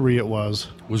 or 03 it was.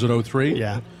 Was it 03?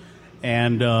 Yeah.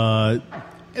 And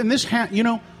this, this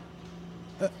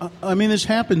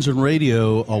happens in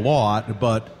radio a lot,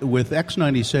 but with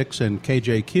X96 and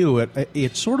KJQ,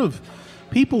 it sort of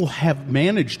people have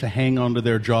managed to hang on to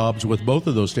their jobs with both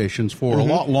of those stations for a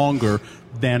lot longer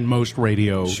than most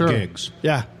radio gigs.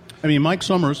 Yeah. I mean, Mike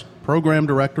Summers, program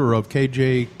director of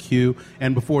KJQ,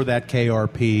 and before that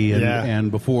KRP,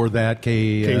 and before that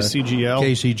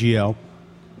KCGL.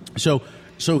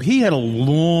 So he had a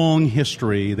long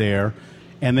history there,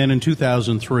 and then in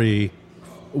 2003,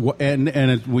 and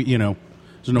there's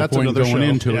no That's point in going show.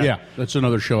 into it. Yeah, that's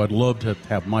another show. I'd love to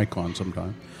have Mike on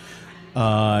sometime.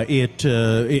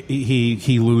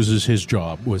 He loses his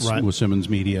job with Simmons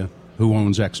Media, who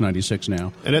owns X96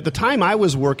 now. And at the time I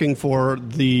was working for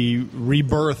the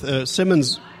rebirth,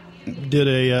 Simmons did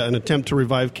an attempt to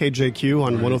revive KJQ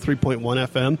on 103.1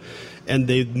 FM, and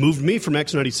they moved me from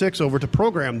X96 over to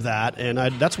program that, and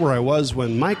that's where I was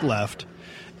when Mike left.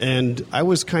 And I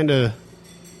was kind of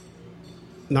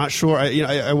not sure. I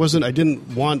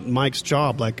didn't want Mike's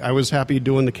job. Like, I was happy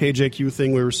doing the KJQ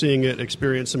thing. We were seeing it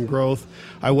experience some growth.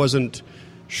 I wasn't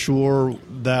sure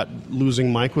that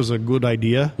losing Mike was a good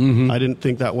idea. I didn't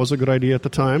think that was a good idea at the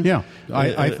time. Yeah.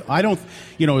 I don't,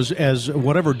 as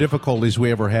whatever difficulties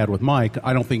we ever had with Mike,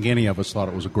 I don't think any of us thought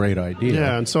it was a great idea.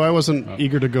 Yeah, and so I wasn't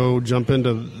eager to go jump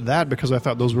into that because I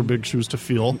thought those were big shoes to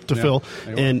fill,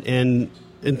 and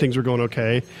things were going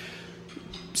okay.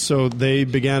 So they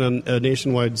began a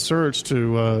nationwide search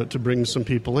to bring some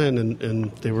people in,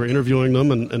 and they were interviewing them,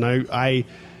 and I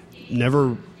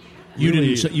never. You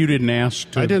didn't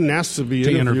ask. I didn't ask to be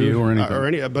interviewed or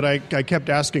anything. But I kept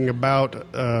asking about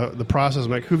the process.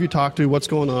 I'm like, who have you talked to? What's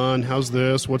going on? How's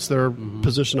this? What's their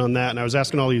position on that? And I was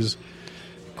asking all these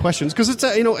questions because it's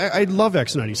I love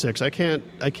X96.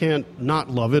 I can't not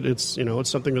love it. It's it's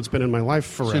something that's been in my life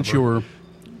forever since you were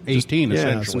 18.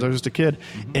 Essentially, since I was just a kid,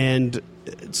 and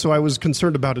so I was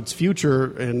concerned about its future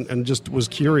and just was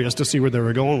curious to see where they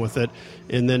were going with it.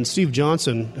 And then Steve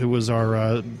Johnson, who was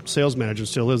our sales manager,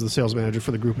 still is the sales manager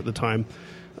for the group at the time,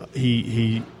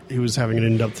 he was having an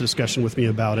in-depth discussion with me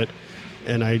about it.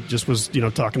 And I just was,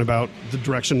 talking about the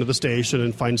direction of the station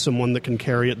and find someone that can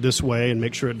carry it this way and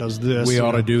make sure it does this. We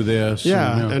ought to do this.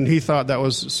 Yeah, and he thought that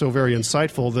was so very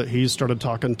insightful that he started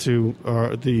talking to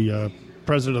the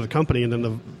president of the company and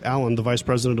then Alan, the vice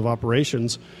president of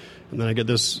operations. And then I get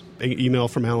this email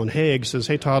from Alan Haig, says,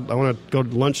 "Hey, Todd, I want to go to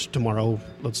lunch tomorrow.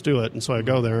 Let's do it." And so I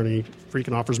go there, and he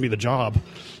freaking offers me the job.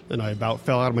 And I about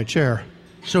fell out of my chair.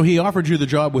 So he offered you the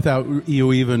job without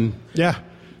you even... Yeah.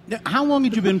 How long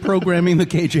had you been programming the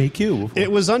KJQ before? It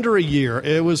was under a year.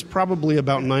 It was probably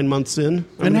about 9 months in,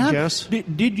 I guess.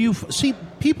 Did you... See,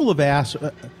 people have asked...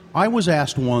 I was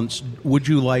asked once, would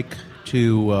you like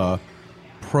to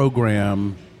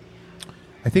program...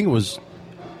 I think it was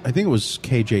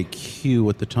KJQ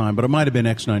at the time, but it might have been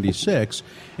X96,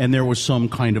 and there was some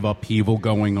kind of upheaval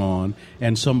going on,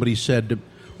 and somebody said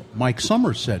Mike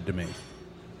Summers said to me,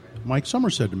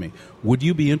 would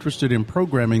you be interested in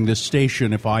programming this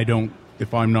station if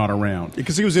I'm not around?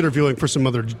 Because he was interviewing for some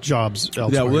other jobs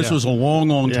elsewhere. Yeah, well, this was a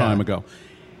long time ago.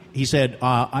 He said,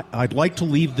 I'd like to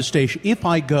leave the station. If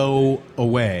I go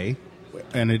away,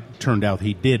 and it turned out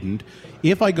he didn't,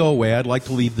 if I go away, I'd like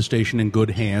to leave the station in good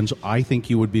hands. I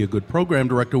think you would be a good program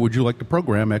director. Would you like to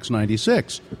program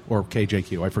X96 or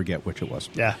KJQ? I forget which it was.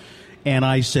 Yeah. And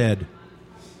I said,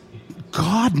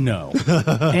 God, no.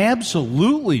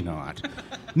 Absolutely not.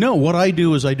 No, what I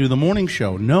do is I do the morning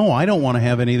show. No, I don't want to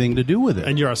have anything to do with it.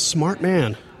 And you're a smart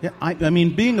man. Yeah, I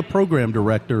mean, being a program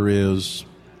director is...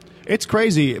 It's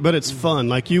crazy, but it's fun.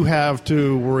 Like, you have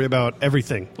to worry about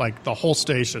everything, like the whole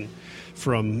station.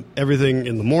 From everything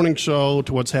in the morning show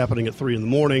to what's happening at 3 in the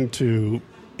morning to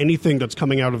anything that's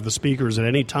coming out of the speakers at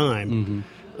any time,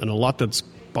 and a lot that's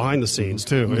behind the scenes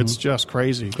too. It's just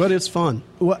crazy, but it's fun.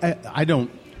 Well, I don't.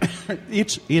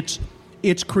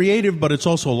 It's creative, but it's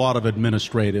also a lot of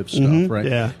administrative stuff, right?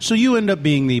 Yeah. So you end up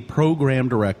being the program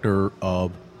director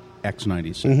of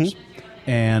X96,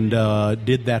 and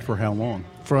did that for how long?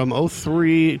 From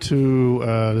 2003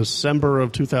 to December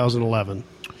of 2011.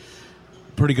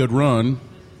 Pretty good run.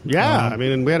 Yeah, I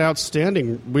mean, and we had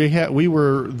outstanding. We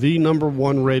were the number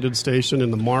one rated station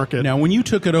in the market. Now, when you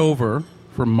took it over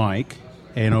from Mike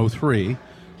in 2003,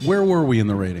 where were we in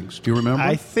the ratings? Do you remember?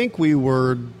 I think we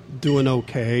were doing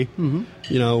okay.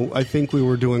 I think we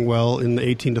were doing well in the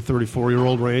 18 to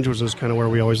 34-year-old range, which is kind of where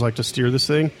we always like to steer this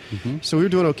thing. So we were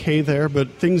doing okay there,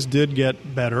 but things did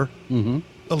get better.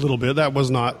 A little bit. That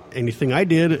was not anything I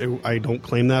did. I don't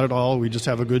claim that at all. We just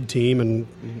have a good team, and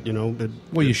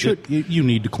you should. You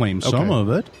need to claim some of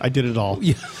it. I did it all.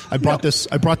 Yeah. I brought this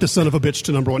son of a bitch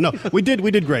to number one. No, we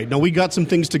did great. No, we got some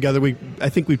things together. I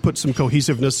think we put some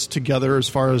cohesiveness together as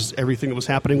far as everything that was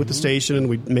happening with the station, and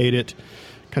we made it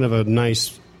kind of a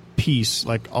nice piece.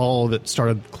 Like, all of it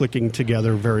started clicking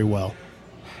together very well.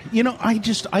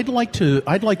 I'd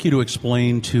like you to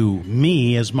explain to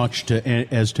me as much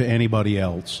as to anybody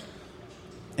else,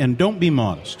 and don't be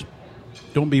modest.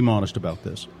 Don't be modest about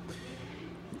this.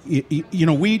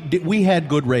 We had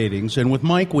good ratings, and with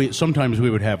Mike, sometimes we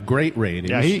would have great ratings.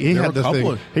 Yeah, he had the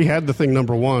thing. He had the thing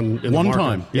number one in one the market.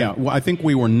 Time. Yeah, well, I think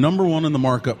we were number one in the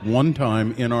market one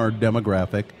time in our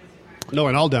demographic. No,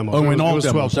 in all demos. Oh, in all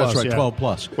demos. 12 plus, That's right, yeah. 12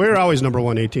 plus. We were always number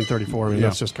one, 1834. I mean,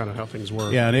 that's just kind of how things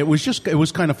work. Yeah, and it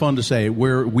was kind of fun to say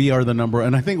we are the number,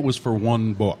 and I think it was for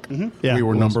one book. Mm-hmm. Yeah, we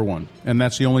were number one, and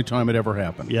that's the only time it ever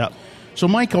happened. Yeah. So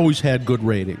Mike always had good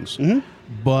ratings,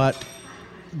 but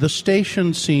the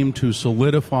station seemed to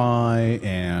solidify,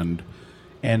 and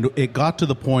it got to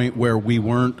the point where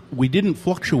we didn't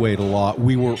fluctuate a lot.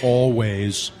 We were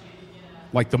always,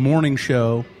 like the morning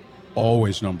show,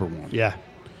 always number one. Yeah.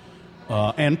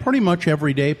 And pretty much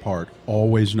every day part,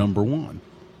 always number one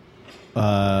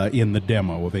in the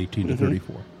demo of 18 to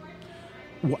 34.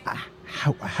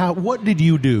 What did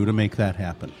you do to make that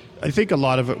happen? I think a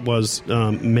lot of it was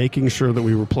making sure that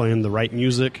we were playing the right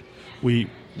music. We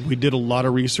did a lot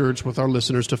of research with our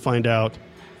listeners to find out,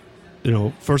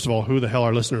 first of all, who the hell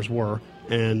our listeners were,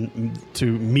 and to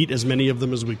meet as many of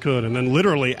them as we could, and then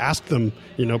literally ask them,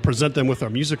 present them with our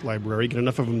music library, get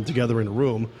enough of them together in a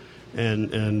room,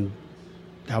 and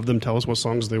have them tell us what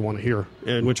songs they want to hear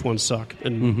and which ones suck.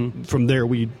 And from there,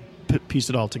 we piece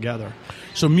it all together.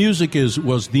 So music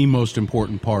was the most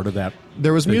important part of that.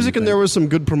 There was music, and there was some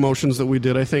good promotions that we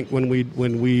did. I think when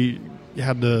we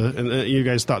had and you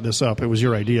guys thought this up, it was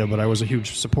your idea, but I was a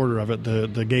huge supporter of it.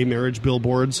 The gay marriage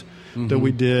billboards that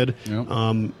we did,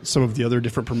 some of the other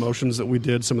different promotions that we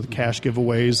did, some of the cash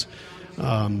giveaways.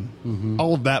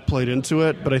 All of that played into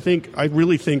it, but I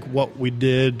really think what we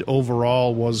did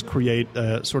overall was create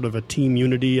sort of a team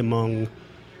unity among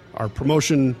our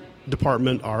promotion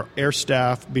department, our air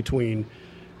staff, between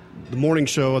the morning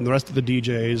show and the rest of the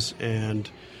DJs, and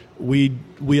we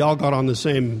all got on the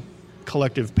same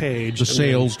collective page. The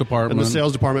sales department. And the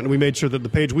sales department, and we made sure that the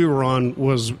page we were on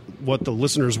was what the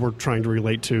listeners were trying to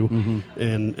relate to,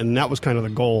 and that was kind of the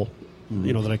goal.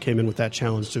 That I came in with that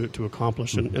challenge to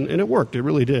accomplish, and it worked. It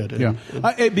really did. And,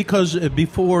 because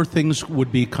before things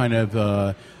would be kind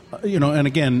of, and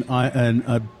again,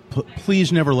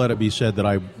 please never let it be said that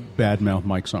I badmouth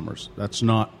Mike Summers. That's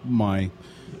not my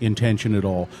intention at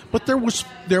all. But there was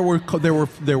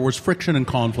friction and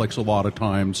conflicts a lot of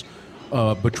times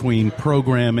between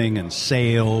programming and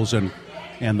sales and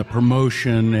the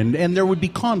promotion, and there would be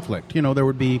conflict. There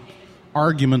would be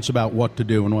arguments about what to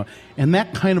do and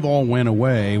that kind of all went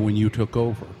away when you took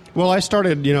over. Well, I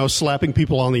started, slapping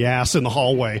people on the ass in the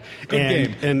hallway. Good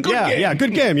game. And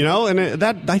good game, and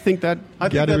I think that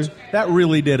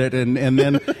really did it, and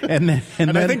then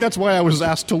I think that's why I was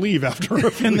asked to leave after a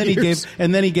few years.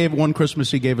 He gave one Christmas,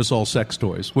 he gave us all sex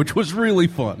toys, which was really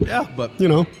fun. Yeah, but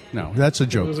no, that's a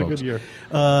joke. It was folks. a good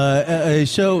year.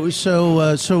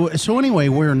 So anyway,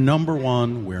 we're number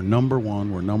one. We're number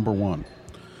one. We're number one.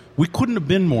 We couldn't have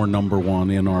been more number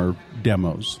one in our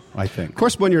demos, I think. Of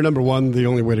course, when you're number one, the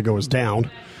only way to go is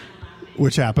down,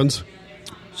 which happens.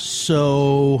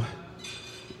 So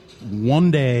one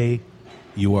day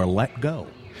you are let go.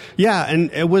 Yeah,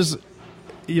 and it was,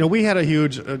 we had a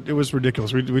huge, it was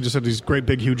ridiculous. We just had these great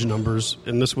big huge numbers,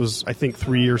 and this was, I think,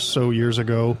 3 or so years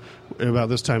ago, about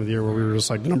this time of the year, where we were just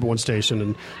like the number one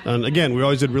station. And again, we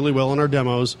always did really well in our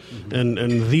demos, and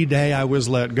the day I was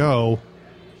let go,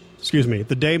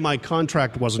 the day my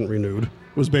contract wasn't renewed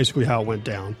was basically how it went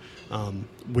down.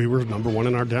 We were number one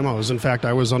in our demos. In fact,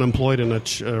 I was unemployed,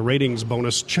 and a ratings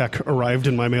bonus check arrived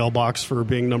in my mailbox for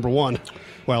being number one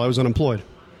while I was unemployed.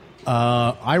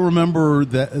 I remember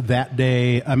that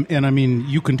day, and I mean,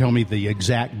 you can tell me the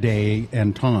exact day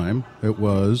and time. It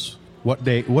was what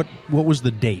day? What was the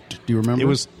date? Do you remember? It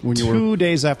was when 2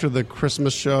 days after the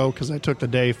Christmas show, because I took the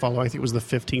day following. I think it was the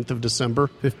 15th of December.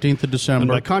 15th of December.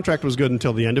 And my contract was good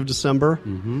until the end of December,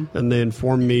 and they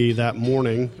informed me that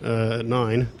morning at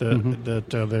 9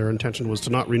 that their intention was to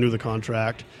not renew the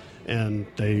contract. And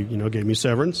they, gave me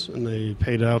severance, and they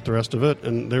paid out the rest of it,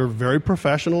 and they were very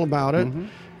professional about it.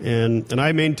 And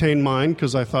I maintained mine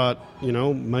because I thought,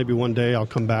 maybe one day I'll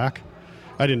come back.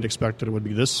 I didn't expect that it would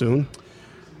be this soon.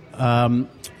 So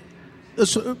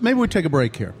maybe we take a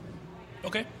break here.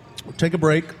 Okay. We'll take a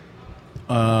break.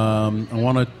 I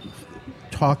want to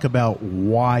talk about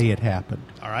why it happened.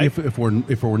 All right. If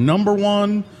we're number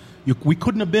one, we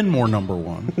couldn't have been more number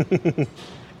one.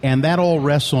 And that all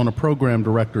rests on a program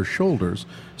director's shoulders.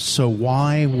 So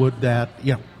why would that?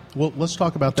 Yeah. Well, let's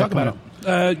talk about that. Talk about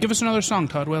it. Give us another song,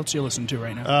 Todd. What else are you listening to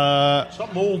right now?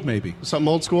 Something old, maybe. Something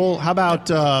old school. How about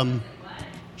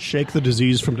Shake the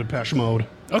Disease from Depeche Mode?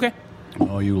 Okay.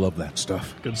 Oh, you love that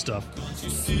stuff. Good stuff. You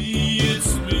see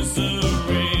its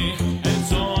misery and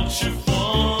torture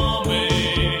for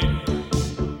me.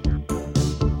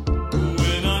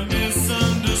 When I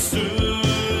misunderstood,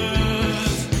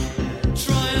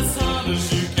 try as hard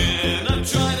as you can. I've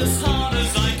tried as hard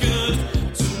as I could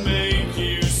to make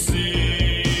you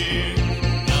see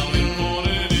how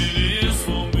important it is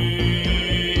for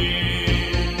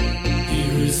me.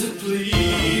 Here is a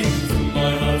plea from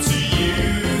my heart to you.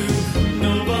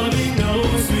 Nobody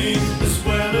knows me as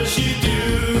well as you do.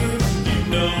 You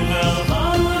know how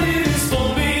hard it is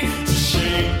for me to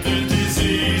shake the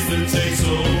disease that takes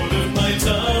hold of my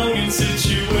tongue in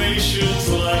situations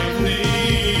like these.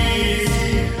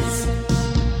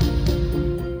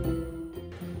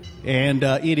 And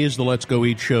it is the Let's Go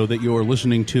Eat show that you're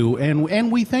listening to.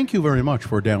 And we thank you very much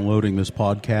for downloading this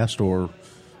podcast. Or,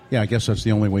 yeah, I guess that's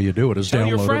the only way you do it is Tell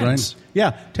your download friends. it,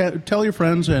 right? Yeah, tell your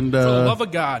friends. And For the love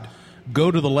of God.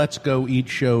 go to the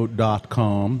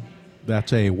letsgoeatshow.com.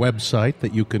 That's a website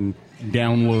that you can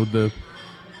download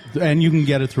and you can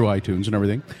get it through iTunes and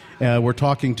everything. We're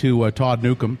talking to Todd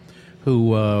Nuke'em,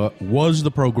 who was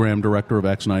the program director of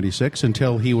X96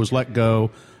 until he was let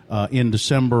go in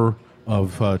December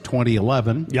of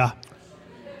 2011. Yeah.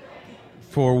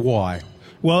 For why?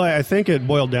 Well, I think it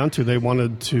boiled down to they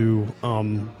wanted to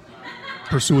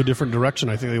pursue a different direction.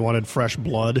 I think they wanted fresh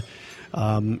blood.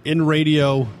 In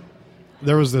radio,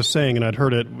 there was this saying, and I'd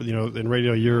heard it. In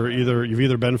radio, you've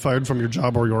either been fired from your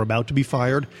job or you're about to be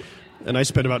fired. And I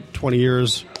spent about 20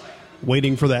 years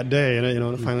waiting for that day, and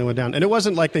it finally went down. And it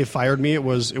wasn't like they fired me. It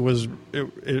was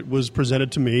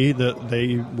presented to me that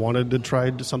they wanted to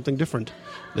try something different.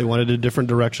 They wanted a different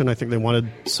direction. I think they wanted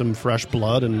some fresh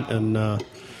blood, and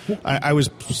I was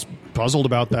puzzled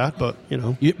about that. But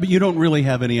But you don't really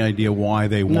have any idea why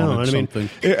they wanted something.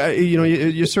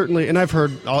 You certainly, and I've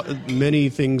heard many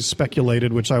things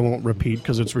speculated, which I won't repeat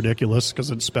because it's ridiculous,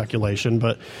 because it's speculation.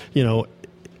 But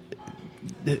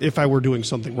if I were doing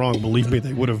something wrong, believe me,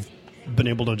 they would have been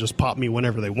able to just pop me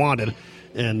whenever they wanted,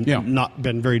 and not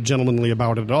been very gentlemanly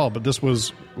about it at all. But this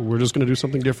was, we're just going to do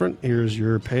something different. Here's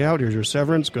your payout. Here's your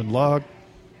severance. Good luck.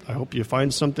 I hope you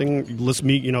find something. List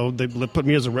me. They put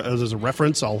me as a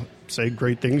reference. I'll say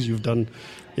great things you've done.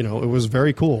 It was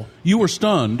very cool. You were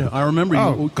stunned. I remember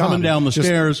you coming down the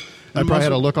stairs. I probably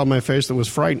had a look on my face that was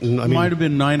frightened. It might have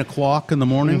been 9 o'clock in the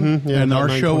morning, and our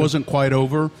show wasn't quite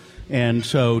over. And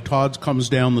so Todd comes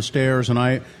down the stairs,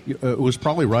 and it was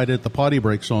probably right at the potty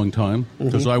break song time,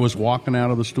 because I was walking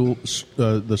out of the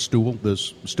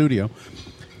studio,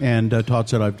 and Todd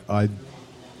said,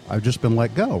 "I've just been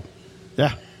let go."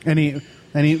 Yeah, and he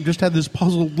just had this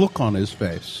puzzled look on his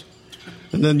face.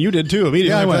 And then you did too immediately.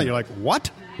 Yeah, I went, you're like, "What?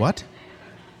 What?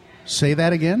 Say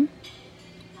that again?"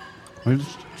 They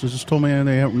just told me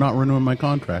they're not renewing my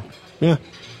contract. Yeah,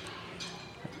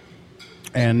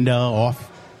 and off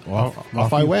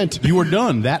I went. You were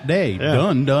done that day.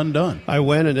 Yeah. Done. I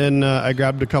went and I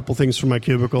grabbed a couple things from my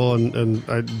cubicle, and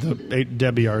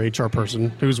Debbie, our HR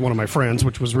person, who's one of my friends,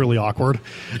 which was really awkward,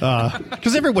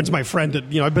 because everyone's my friend.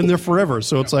 I've been there forever,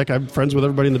 so it's like I'm friends with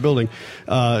everybody in the building.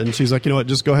 And she's like,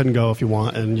 just go ahead and go if you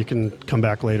want, and you can come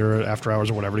back later after hours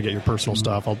or whatever to get your personal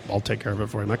stuff. I'll take care of it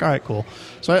for you. I'm like, all right, cool.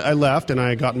 So I left, and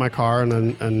I got in my car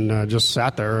and just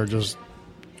sat there, just.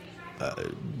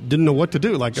 Didn't know what to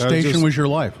do. Like station was your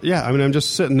life. Yeah, I'm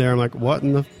just sitting there. I'm like, what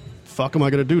in the fuck am I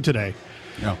going to do today?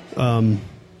 Yeah. And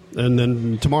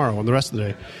then tomorrow and the rest of the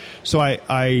day. So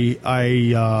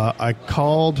I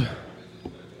called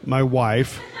my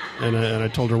wife and I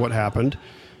told her what happened.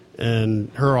 And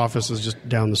her office is just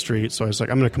down the street. So I was like,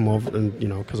 I'm going to come over and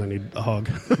because I need a hug.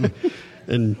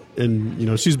 And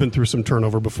she's been through some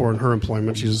turnover before in her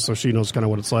employment. So she knows kind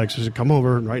of what it's like. So she said, come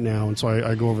over right now. And so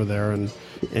I go over there and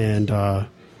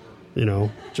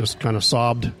just kind of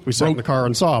sobbed. We sat in the car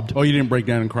and sobbed. Oh, you didn't break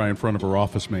down and cry in front of her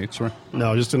office mates, right?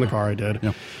 No, just in the car I did.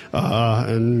 Yeah.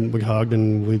 And we hugged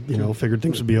and we, figured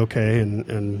things would be okay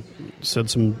and said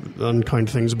some unkind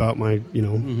things about my,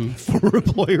 former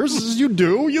employers, as you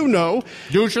do,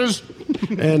 douches.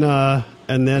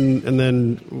 And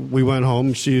then we went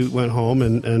home. She went home,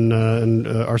 and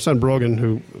our son Brogan,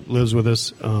 who lives with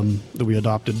us, that we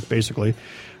adopted, basically,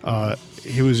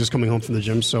 he was just coming home from the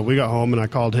gym. So we got home, and I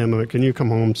called him. I'm like, "Can you come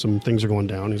home? Some things are going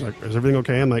down." He's like, "Is everything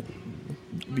okay?" I'm like,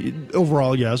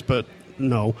 "Overall, yes, but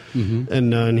no." Mm-hmm.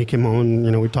 And he came home,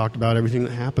 and we talked about everything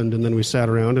that happened, and then we sat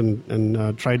around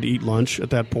and tried to eat lunch at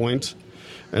that point.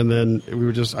 And then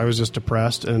I was just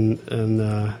depressed, and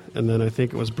then I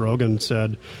think it was Brogan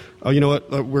said, oh, you know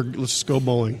what? Let's just go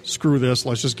bowling. Screw this.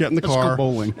 Let's just get in the car. Go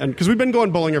bowling. And because we've been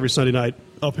going bowling every Sunday night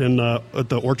up in at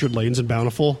the Orchard Lanes in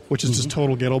Bountiful, which is just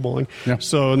total ghetto bowling. Yeah.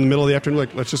 So in the middle of the afternoon,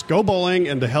 like, let's just go bowling,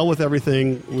 and to hell with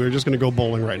everything. We're just going to go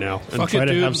bowling right now and Fuck try it,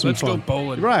 to dude. have some Let's fun. go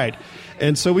bowling. Right.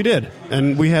 And so we did,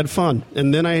 and we had fun.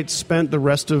 And then I spent the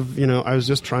rest of, I was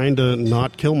just trying to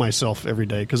not kill myself every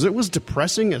day because it was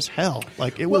depressing as hell.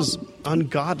 Like, it was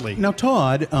ungodly. Now,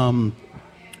 Todd,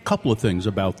 couple of things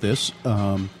about this.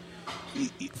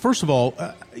 First of all,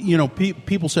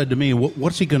 people said to me,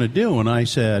 "What's he going to do?" And I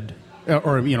said,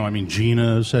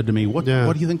 Gina said to me, "What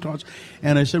do you think Todd's?"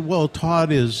 And I said, "Well,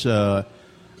 Todd is the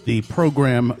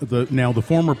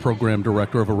former program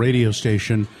director of a radio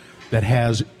station that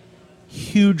has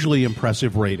hugely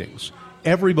impressive ratings.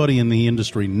 Everybody in the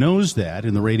industry knows that.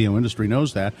 In the radio industry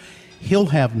knows that. He'll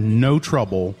have no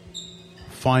trouble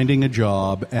finding a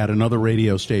job at another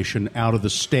radio station out of the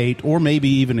state or maybe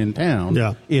even in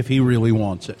town if he really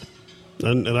wants it."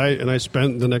 And I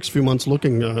spent the next few months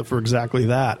looking for exactly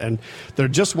that. And there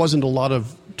just wasn't a lot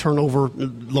of turnover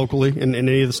locally in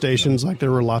any of the stations. Like,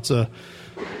 there were lots of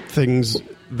things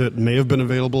that may have been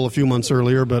available a few months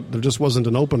earlier, but there just wasn't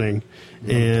an opening.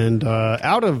 And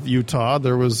out of Utah,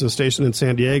 there was a station in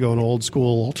San Diego, an old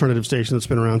school alternative station that's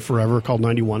been around forever called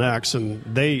 91X, and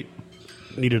they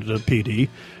needed a PD.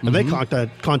 And they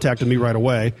contacted me right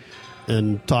away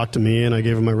and talked to me, and I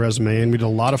gave them my resume, and we did a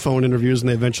lot of phone interviews, and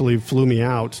they eventually flew me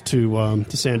out to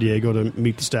San Diego to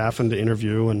meet the staff and to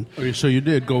interview. And okay, so you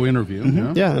did go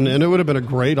interview. Yeah, and it would have been a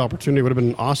great opportunity. It would have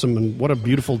been awesome, and what a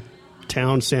beautiful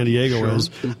town San Diego is.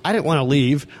 I didn't want to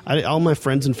leave. All my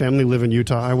friends and family live in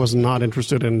Utah. I was not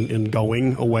interested in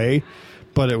going away,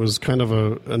 but it was kind of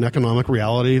an economic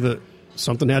reality that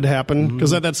something had to happen.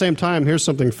 Because at that same time, here's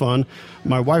something fun.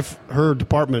 My wife, her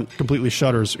department completely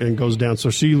shutters and goes down, so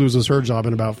she loses her job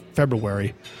in about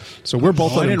February. So we're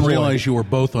both unemployed. I didn't realize you were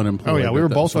both unemployed. Oh, yeah, we were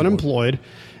both unemployed.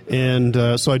 And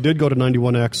so I did go to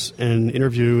 91X and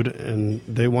interviewed, and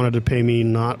they wanted to pay me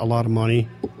not a lot of money.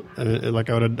 Like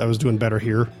I was doing better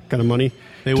here, kind of money.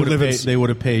 They would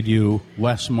have paid you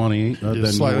less money than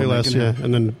slightly less, yeah.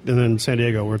 And then San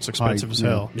Diego, where it's expensive as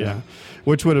hell,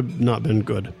 which would have not been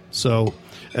good. So,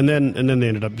 and then they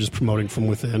ended up just promoting from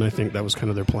within. I think that was kind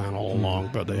of their plan all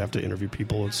along. But they have to interview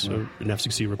people; it's an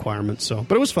FCC requirement. So,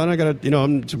 but it was fun. I got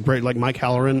I'm great, like Mike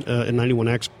Halloran in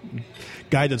 91X.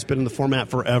 Guy that's been in the format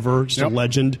forever, just a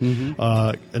legend.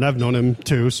 And I've known him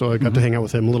too, so I got to hang out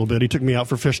with him a little bit. He took me out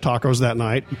for fish tacos that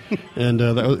night, and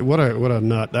what a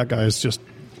nut! That guy is just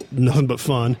nothing but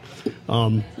fun.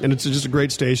 And it's just a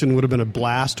great station. Would have been a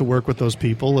blast to work with those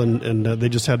people, and they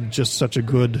just had just such a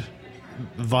good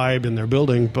vibe in their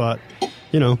building. But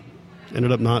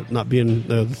ended up not being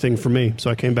the thing for me. So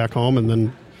I came back home, and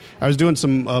then I was doing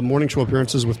some morning show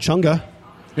appearances with Chunga.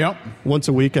 Yep. Once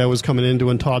a week, I was coming in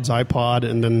doing Todd's iPod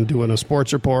and then doing a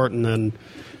sports report and then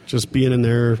just being in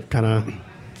there, kind of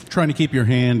trying to keep your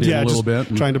hand in a little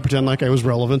bit, trying to pretend like I was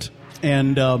relevant.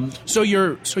 And so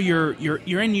you're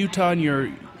in Utah and you're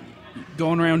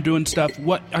going around doing stuff.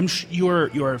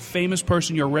 You're a famous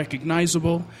person. You're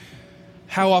recognizable.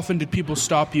 How often did people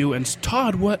stop you and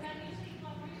Todd? What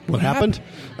happened?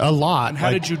 A lot. And how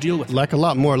did you deal with it? Like a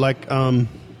lot more. Like.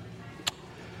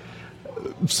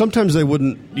 Sometimes they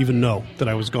wouldn't even know that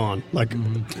I was gone. Like,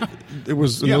 it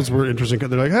was. Those were interesting.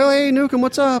 They're like, "Hey, Nuke'em,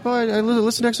 what's up? I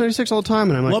listen to X96 all the time."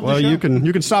 And I'm like, "Well, you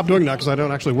can stop doing that because I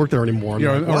don't actually work there anymore."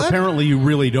 Or apparently you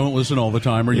really don't listen all the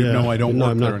time, or you know I don't. No,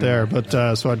 work I'm not there. But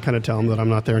so I'd kind of tell them that I'm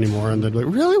not there anymore, and they'd be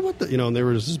like, "Really? What the?" And they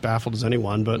were just as baffled as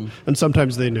anyone. But and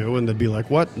sometimes they knew, and they'd be like,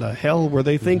 "What the hell were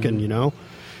they thinking?"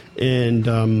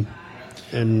 And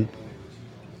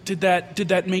did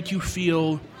that make you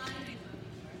feel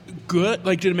good?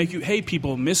 Like, did it make you, hey,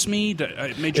 people miss me?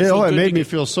 It made you feel good? It made me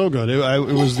feel so good.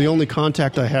 It was the only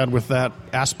contact I had with that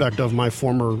aspect of my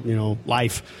former,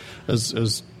 life as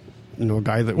a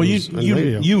guy that was on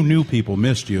radio. You knew people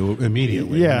missed you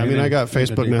immediately. Yeah, I got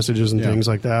Facebook messages and things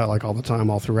like that, like all the time,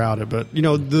 all throughout it. But,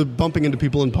 the bumping into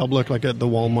people in public, like at the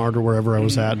Walmart or wherever I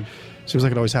was at, seems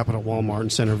like it always happened at Walmart in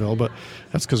Centerville, but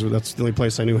that's because that's the only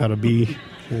place I knew how to be.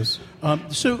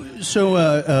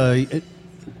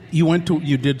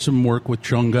 You did some work with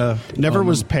Chunga. Never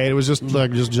was paid. It was just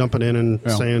like just jumping in and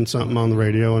saying something on the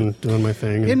radio and doing my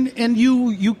thing. And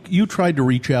you tried to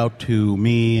reach out to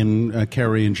me and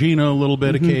Carrie and Gina a little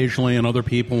bit occasionally, and other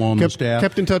people on the staff.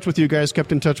 Kept in touch with you guys.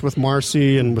 Kept in touch with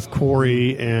Marcy and with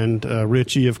Corey and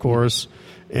Richie, of course,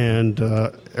 and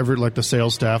the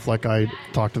sales staff. Like I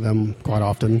talk to them quite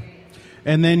often.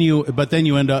 And then you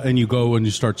end up and you go and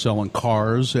you start selling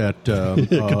cars at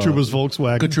Katruba's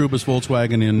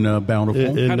Volkswagen in Bountiful.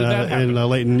 How did that happen? In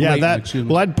Layton. Yeah, Layton, excuse me.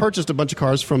 Well, I'd purchased a bunch of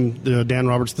cars from Dan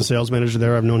Roberts, the sales manager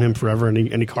there. I've known him forever.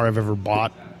 Any car I've ever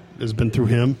bought has been through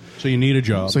him. So you need a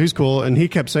job. So he's cool, and he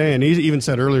kept saying, he even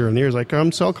said earlier in the year, he's like,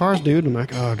 "Come sell cars, dude." I'm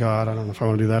like, "Oh God, I don't know if I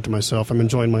want to do that to myself. I'm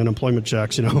enjoying my unemployment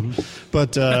checks, you know." Mm-hmm.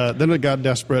 But then it got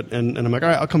desperate, and I'm like, "All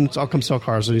right, I'll come sell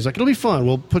cars." And he's like, "It'll be fun.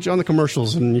 We'll put you on the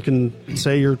commercials, and you can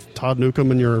say you're Todd Nuke'em,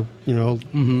 and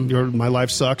you're my life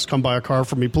sucks. Come buy a car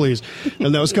for me, please."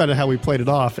 And that was kind of how we played it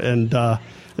off, and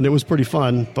it was pretty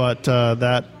fun. But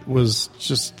that was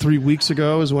just 3 weeks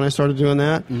ago is when I started doing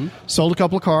that. Mm-hmm. Sold a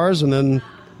couple of cars, and then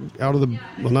not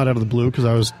out of the blue, because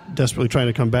I was desperately trying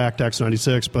to come back to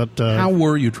X96. But how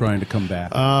were you trying to come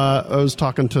back? I was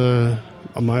talking to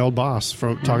my old boss,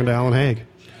 talking to Alan Haig,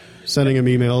 sending him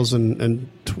emails and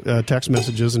text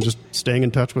messages, and just staying in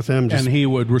touch with him. And he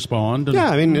would respond. Yeah,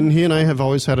 I mean, and he and I have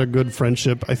always had a good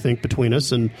friendship, I think, between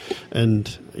us. And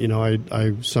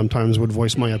I sometimes would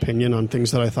voice my opinion on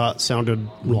things that I thought sounded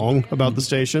wrong about the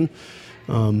station.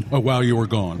 While you were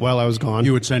gone. While I was gone,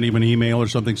 you would send him an email or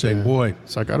something saying, "Boy,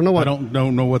 it's like I don't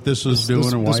know what this is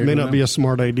doing, and why this may not be a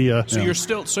smart idea."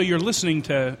 So you're listening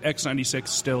to X96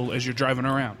 still as you're driving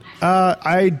around.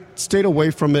 I stayed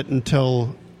away from it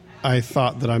until I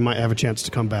thought that I might have a chance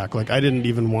to come back. Like, I didn't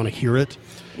even want to hear it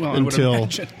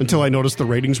until I noticed the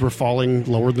ratings were falling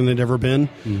lower than they'd ever been,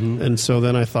 and so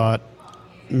then I thought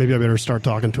maybe I better start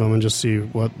talking to them and just see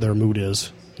what their mood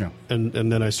is. Yeah.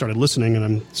 And then I started listening, and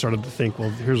I started to think,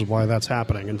 well, here's why that's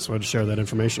happening, and so I'd share that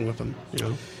information with them.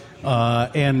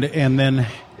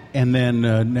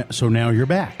 So now you're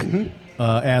back.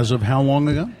 As of how long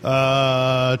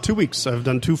ago? 2 weeks. I've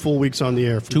done 2 full weeks on the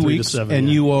air from 3 to 7. And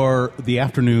you are the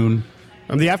afternoon.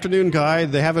 I'm the afternoon guy.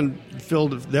 They haven't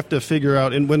filled. They have to figure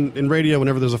out. In radio,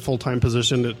 whenever there's a full-time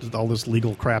position, all this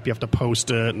legal crap, you have to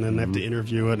post it, and then they have to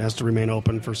interview it, and it has to remain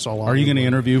open for so long. Are you going to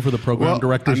interview for the program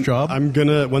director's job? I'm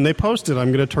gonna. When they post it,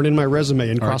 I'm going to turn in my resume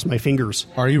and cross my fingers.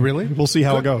 Are you really? We'll see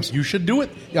how it goes. You should do it.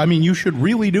 I mean, you should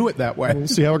really do it that way. We'll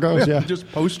see how it goes. Yeah.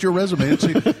 Just post your resume and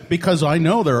see. Because I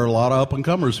know there are a lot of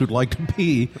up-and-comers who'd like to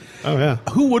be. Oh yeah.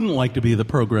 Who wouldn't like to be the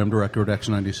program director at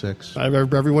X96?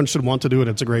 Everyone should want to do it.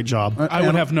 It's a great job. I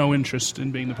would have no interest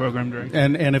in being the program director.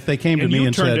 And if they came to me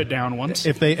and turned said, it down once.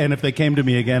 If they came to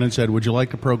me again and said, "Would you like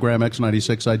to program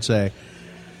X96?" I'd say,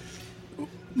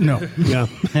 "No, Yeah.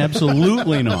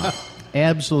 absolutely not,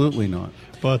 absolutely not."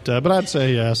 But I'd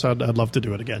say yes. I'd love to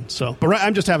do it again. So, but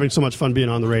I'm just having so much fun being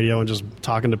on the radio and just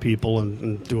talking to people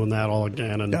and doing that all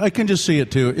again. And I can just see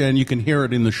it too, and you can hear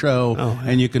it in the show,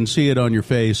 and you can see it on your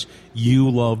face. You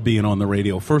love being on the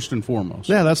radio first and foremost.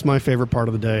 Yeah, that's my favorite part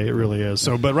of the day. It really is.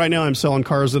 So, but right now I'm selling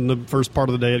cars in the first part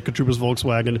of the day at Katruba's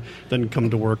Volkswagen, then come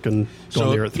to work and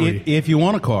go there at 3. If you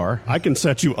want a car, I can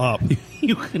set you up.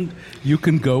 You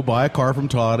can go buy a car from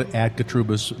Todd at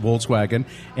Katruba's Volkswagen.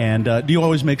 And do you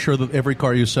always make sure that every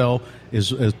car you sell is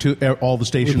to all the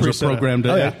stations are programmed?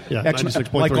 Yeah,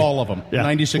 96.3. Like all of them. Yeah.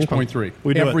 96.3.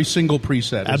 We do every it. Single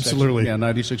preset. Absolutely.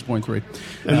 96.3.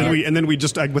 And then we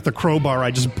just with the crowbar,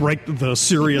 I just break the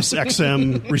Sirius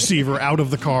XM receiver out of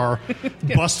the car,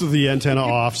 bust the antenna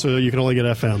off, so you can only get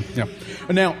FM. Yeah.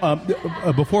 Now,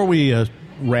 before we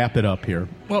wrap it up here,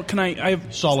 well, can I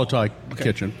have Solitaire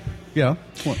Kitchen. Yeah.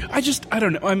 I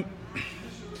don't know.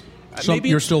 Maybe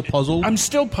you're still puzzled? I'm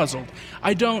still puzzled.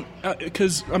 I don't,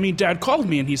 because, Dad called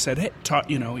me and he said, "Hey, Todd,"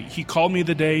 he called me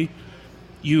the day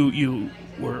you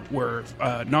were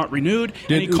not renewed,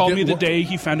 and he called me the day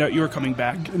he found out you were coming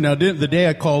back. Now, the day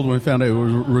I called when I found out it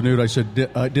was renewed, I said,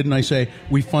 didn't I say,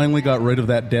 "We finally got rid of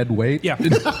that dead weight"? Yeah.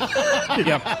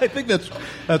 Yeah. I think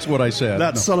that's what I said.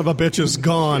 That son of a bitch is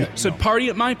gone. Said party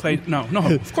at my place. No,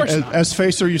 of course not. As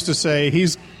Facer used to say,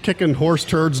 he's kicking horse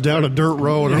turds down a dirt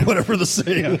road, or whatever the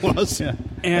saying was. Yeah.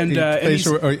 And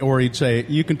or he'd say,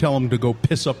 "You can tell him to go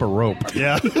piss up a rope."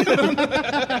 Yeah.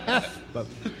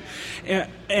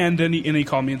 And then he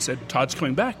called me and said, "Todd's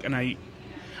coming back." And I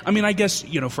guess,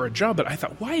 for a job, but I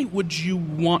thought, why would you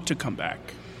want to come back?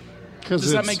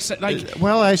 Does that make sense?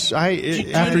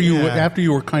 After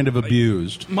you were kind of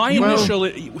abused. My initial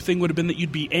thing would have been that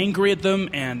you'd be angry at them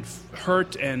and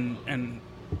hurt and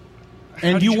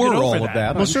you were all of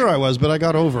that. Well, sure I was, but I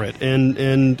got over it,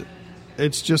 and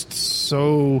it's just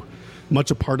so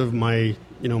much a part of my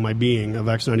my being of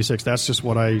X96. That's just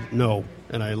what I know,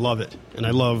 and I love it, and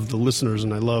I love the listeners,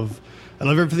 and I love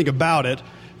everything about it.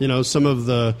 Some of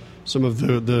the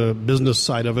business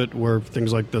side of it, where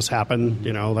things like this happen,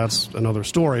 that's another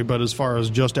story. But as far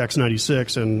as just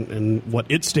X96 and what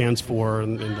it stands for,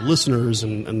 and the listeners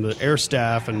and the air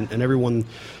staff and everyone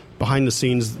behind the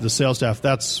scenes, the sales staff,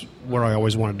 that's where I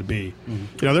always wanted to be.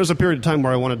 There's a period of time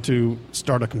where I wanted to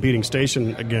start a competing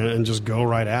station again and just go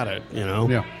right at it,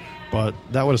 Yeah. But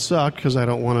that would have sucked because I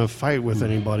don't want to fight with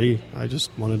anybody. I just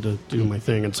wanted to do my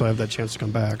thing, and so I have that chance to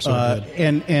come back. So I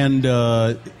did. And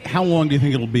how long do you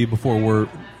think it'll be before we're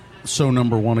so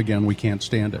number one again? We can't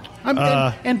stand it.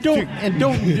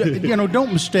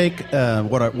 Don't mistake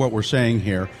what we're saying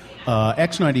here.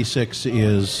 X96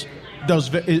 is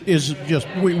just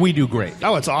we do great.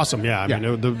 Oh, it's awesome! Yeah, I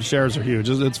mean the shares are huge.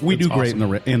 We do great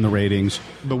awesome. in the ratings,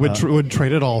 but would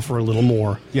trade it all for a little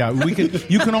more. Yeah, we can.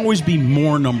 You can always be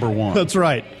more number one. That's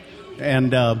right.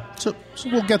 And so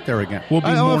we'll get there again. We'll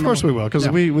be more of course we will, because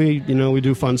we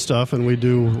do fun stuff and we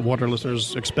do what our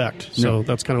listeners expect. So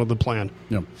that's kind of the plan.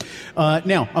 Yeah.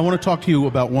 Now I want to talk to you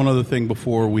about one other thing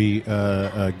before we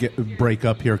break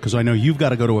up here, because I know you've got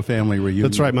to go to a family reunion.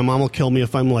 That's right. My mom will kill me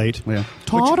if I'm late. Yeah.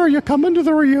 Todd, are you coming to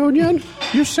the reunion?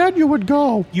 You said you would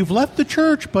go. You've left the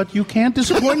church, but you can't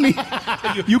disappoint me.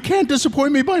 You can't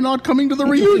disappoint me by not coming to the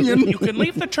reunion. You can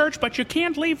leave the church, but you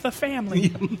can't leave the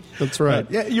family. That's right.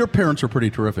 Yeah, your parents are pretty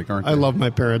terrific, aren't they? I love my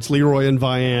parents, Leroy and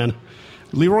Vianne.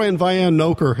 Leroy and Vianne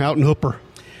Noker out in Hooper.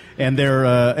 And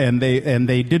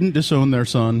they didn't disown their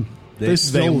son.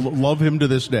 They love him to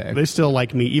this day. They still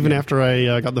like me, even after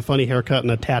I got the funny haircut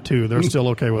and a tattoo. They're still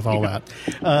okay with all that.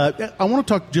 I want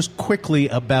to talk just quickly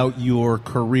about your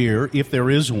career, if there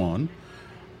is one,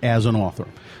 as an author.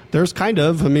 There's kind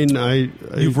of. I mean,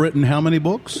 You've written how many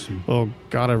books? Oh,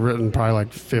 God, I've written probably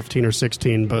like 15 or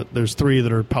 16, but there's 3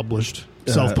 that are published.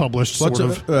 Self-published, sort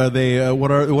of.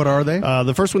 What are they?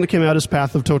 The first one that came out is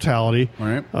Path of Totality,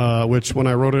 right. Which when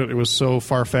I wrote it, it was so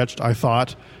far-fetched. I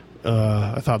thought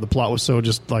the plot was so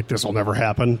just like, this will never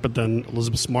happen. But then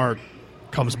Elizabeth Smart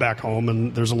comes back home,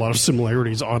 and there's a lot of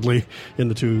similarities, oddly, in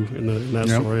the two in that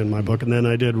story in my book. And then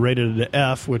I did Rated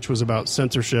F, which was about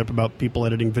censorship, about people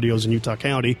editing videos in Utah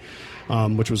County,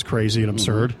 which was crazy and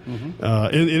absurd.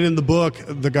 In the book,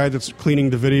 the guy that's cleaning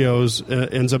the videos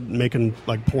ends up making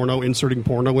like inserting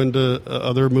porno into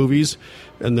other movies.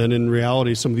 And then in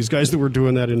reality, some of these guys that were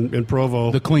doing that in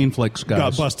Provo, the Clean Flicks guys,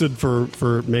 got busted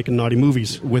for making naughty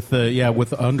movies with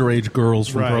underage girls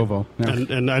from Provo. Yeah.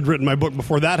 And I'd written my book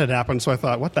before that had happened, so I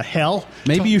thought, what the hell?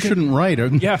 Maybe you shouldn't write.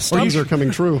 These are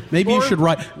coming true. Maybe you should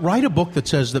write a book that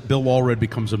says that Bill Allred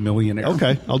becomes a millionaire.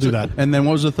 Okay, I'll do that. And then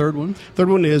what was the third one? Third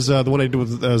one is the one I did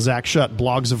with Zach Shutt,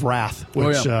 Blogs of Wrath,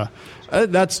 which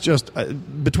that's just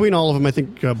between all of them. I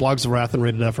think Blogs of Wrath and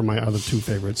Rated F are my other 2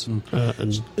 favorites.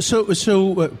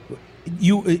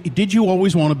 Did you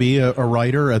always want to be a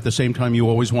writer at the same time you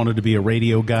always wanted to be a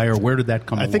radio guy, or where did that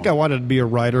come? I think I wanted to be a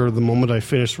writer the moment I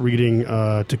finished reading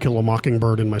To Kill a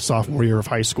Mockingbird in my sophomore year of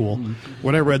high school.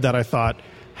 When I read that, I thought,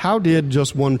 how did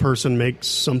just one person make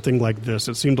something like this?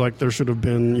 It seemed like there should have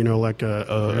been, like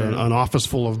an office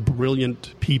full of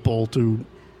brilliant people to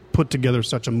put together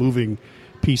such a moving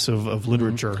piece of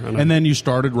literature. And then you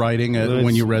started writing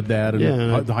when you read that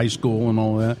in high school and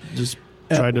all that. Just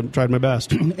tried my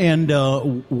best. And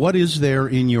what is there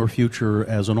in your future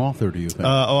as an author, do you think?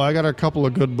 I got a couple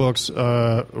of good books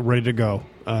ready to go.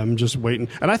 I'm just waiting.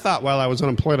 And I thought while I was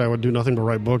unemployed I would do nothing but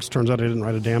write books. Turns out I didn't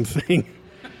write a damn thing.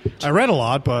 I read a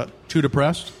lot, but... Too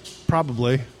depressed?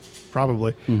 Probably.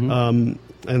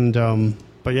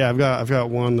 But yeah, I've got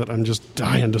one that I'm just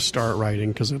dying to start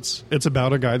writing, because it's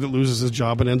about a guy that loses his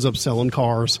job and ends up selling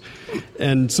cars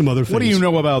and some other things. What do you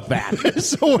know about that?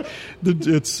 So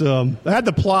it's I had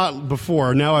the plot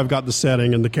before. Now I've got the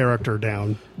setting and the character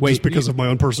down. Just because of my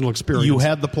own personal experience. You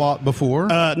had the plot before?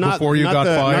 Before you got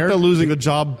fired? Not the losing the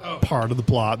job part of the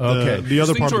plot. Okay. The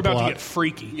other part of the plot. Things were about to get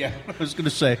freaky. Yeah, I was going to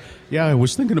say, I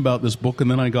was thinking about this book and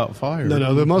then I got fired.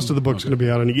 No, most of the book's going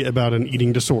to be about an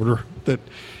eating disorder that...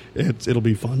 It'll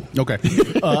be fun. Okay,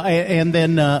 and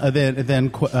then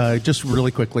just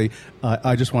really quickly,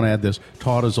 I just want to add this: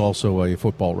 Todd is also a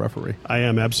football referee. I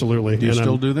am, absolutely. Do you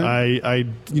still do that?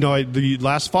 The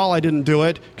last fall I didn't do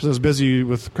it because I was busy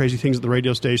with crazy things at the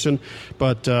radio station.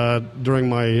 But during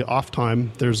my off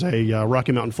time, there's a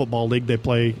Rocky Mountain Football League they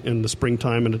play in the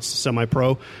springtime, and it's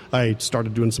semi-pro. I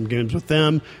started doing some games with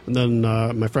them, and then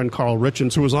my friend Carl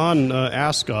Richens, who was on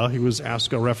ASCA, he was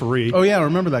ASCA referee. Oh yeah, I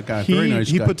remember that guy. Very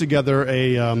nice guy. He put together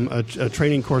a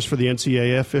training course for the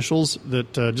NCAA officials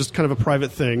that just kind of a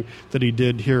private thing that he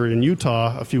did here in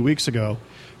Utah a few weeks ago,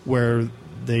 where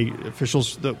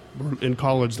officials that were in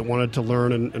college that wanted to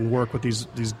learn and work with these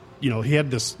he had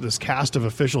this cast of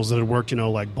officials that had worked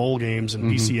like bowl games and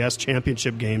BCS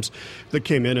championship games that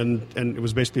came in, and it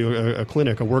was basically a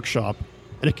clinic, a workshop,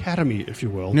 an academy, if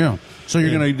you will. Yeah. So you're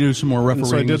going to do some more refereeing.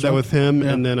 So I did that with him,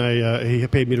 and then he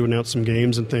paid me to announce some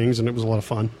games and things, and it was a lot of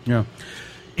fun. Yeah.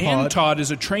 And Todd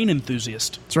is a train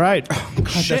enthusiast. That's right. God,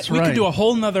 that's we right. could do a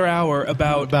whole nother hour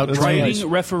about riding,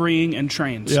 refereeing, and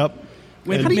trains. Yep.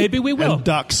 Maybe we will. And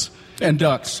ducks. And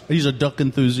ducks. He's a duck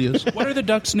enthusiast. What are the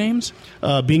ducks' names?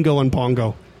 Bingo and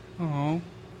Pongo. Oh.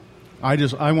 I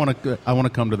want to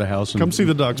come to the house and Come see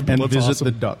the ducks. and That's visit awesome.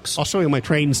 the ducks. I'll show you my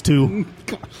trains too.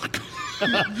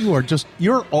 You're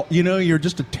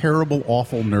just a terrible,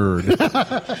 awful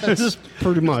nerd. Just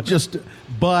pretty much.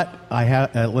 But I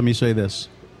have. Let me say this: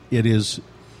 it is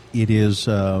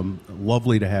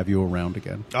lovely to have you around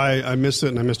again. I missed it,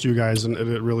 and I missed you guys, and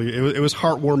it was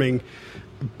heartwarming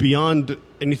beyond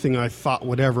anything I thought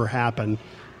would ever happen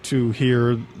to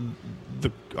hear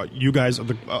you guys,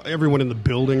 everyone in the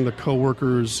building, the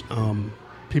coworkers,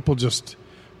 people just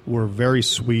were very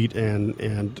sweet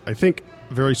and I think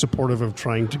very supportive of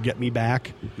trying to get me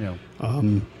back. Yeah.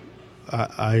 I'm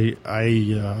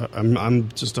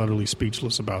just utterly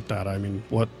speechless about that. I mean,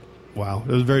 wow,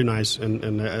 it was very nice,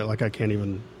 and like I can't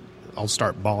even. I'll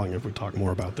start bawling if we talk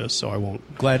more about this, so I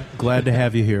won't. Glad to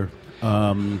have you here,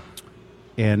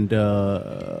 and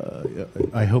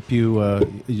I hope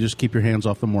you just keep your hands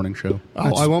off the morning show.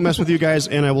 I won't mess with you guys,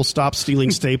 and I will stop stealing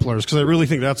staplers because I really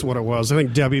think that's what it was. I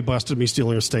think Debbie busted me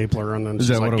stealing a stapler, and then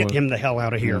she's like, "Get him the hell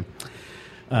out of here."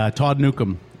 Todd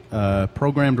Nuke'em,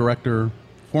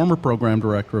 former program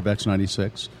director of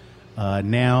X96,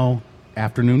 now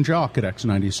afternoon jock at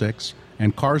X96,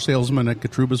 and car salesman at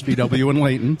Katrubas VW in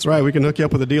Layton. That's right. We can hook you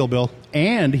up with a deal, Bill.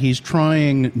 And he's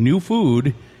trying new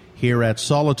food here at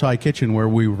Solitai Kitchen, where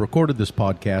we recorded this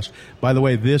podcast. By the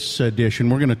way, this edition,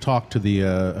 we're going to talk to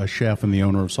the chef and the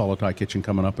owner of Solitai Kitchen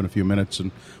coming up in a few minutes,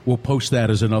 and we'll post that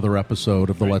as another episode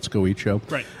of the Let's Go Eat show.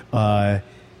 Right.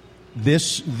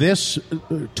 This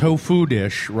tofu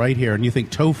dish right here, and you think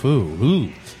tofu,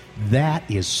 ooh, that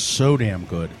is so damn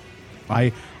good.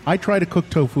 I try to cook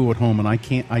tofu at home, and I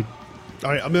can't. All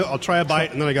right, I'll try a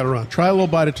bite, and then I got to run. Try a little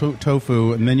bite of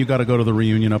tofu, and then you got to go to the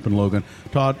reunion up in Logan.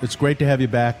 Todd, it's great to have you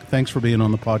back. Thanks for being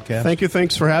on the podcast. Thank you.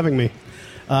 Thanks for having me.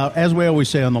 As we always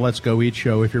say on the Let's Go Eat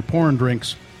show, if you're pouring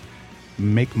drinks,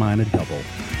 make mine a double.